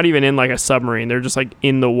 like they're not even in like a submarine. They're just like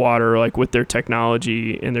in the water, like with their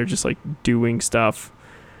technology, and they're just like doing stuff.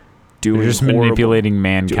 They're just manipulating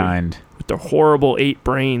mankind. With their horrible 8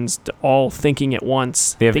 brains, all thinking at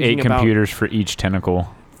once. They have 8 computers for each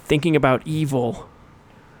tentacle. Thinking about evil.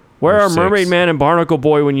 Where are Mermaid Man and Barnacle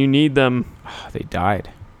Boy when you need them? Oh, they died.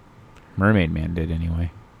 Mermaid Man did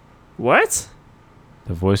anyway. What?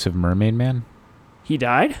 The voice of Mermaid Man? He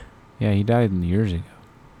died? Yeah, he died years ago.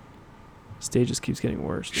 This day just keeps getting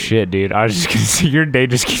worse. Dude. Shit, dude. I was just gonna say your day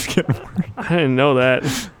just keeps getting worse. I didn't know that.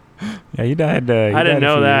 Yeah, he died. I didn't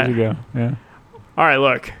know that. Years ago. Yeah. All right,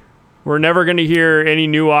 look. We're never going to hear any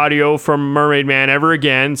new audio from Mermaid Man ever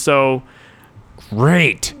again, so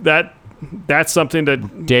great. That's something to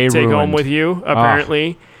take ruined. home with you,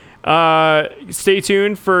 apparently. Stay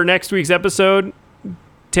tuned for next week's episode.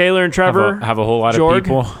 Taylor and Trevor have a whole lot Jorg, of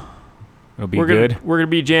people. It'll be good. We're going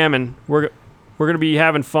to be jamming. We're going to be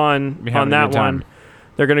having fun on that one.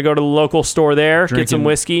 They're going to go to the local store there, get some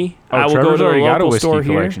whiskey. I will go to the local store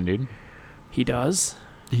here. Dude. He does?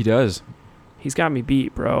 He does. He's got me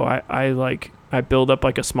beat, bro. I build up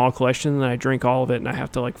like a small collection and I drink all of it and I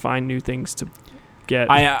have to like find new things to get.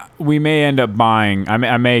 We may end up buying.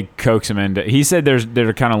 I may coax him into. He said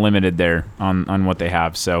they're kind of limited there on what they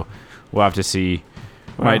have, so we'll have to see.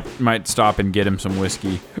 Wow. Might stop and get him some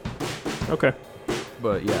whiskey. Okay.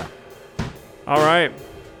 But yeah. All right.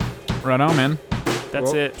 Right on, man.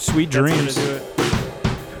 That's it. Sweet dreams. That's gonna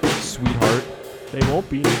do it. Sweetheart. They won't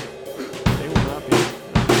be. They will not be.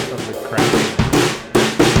 Of the crap.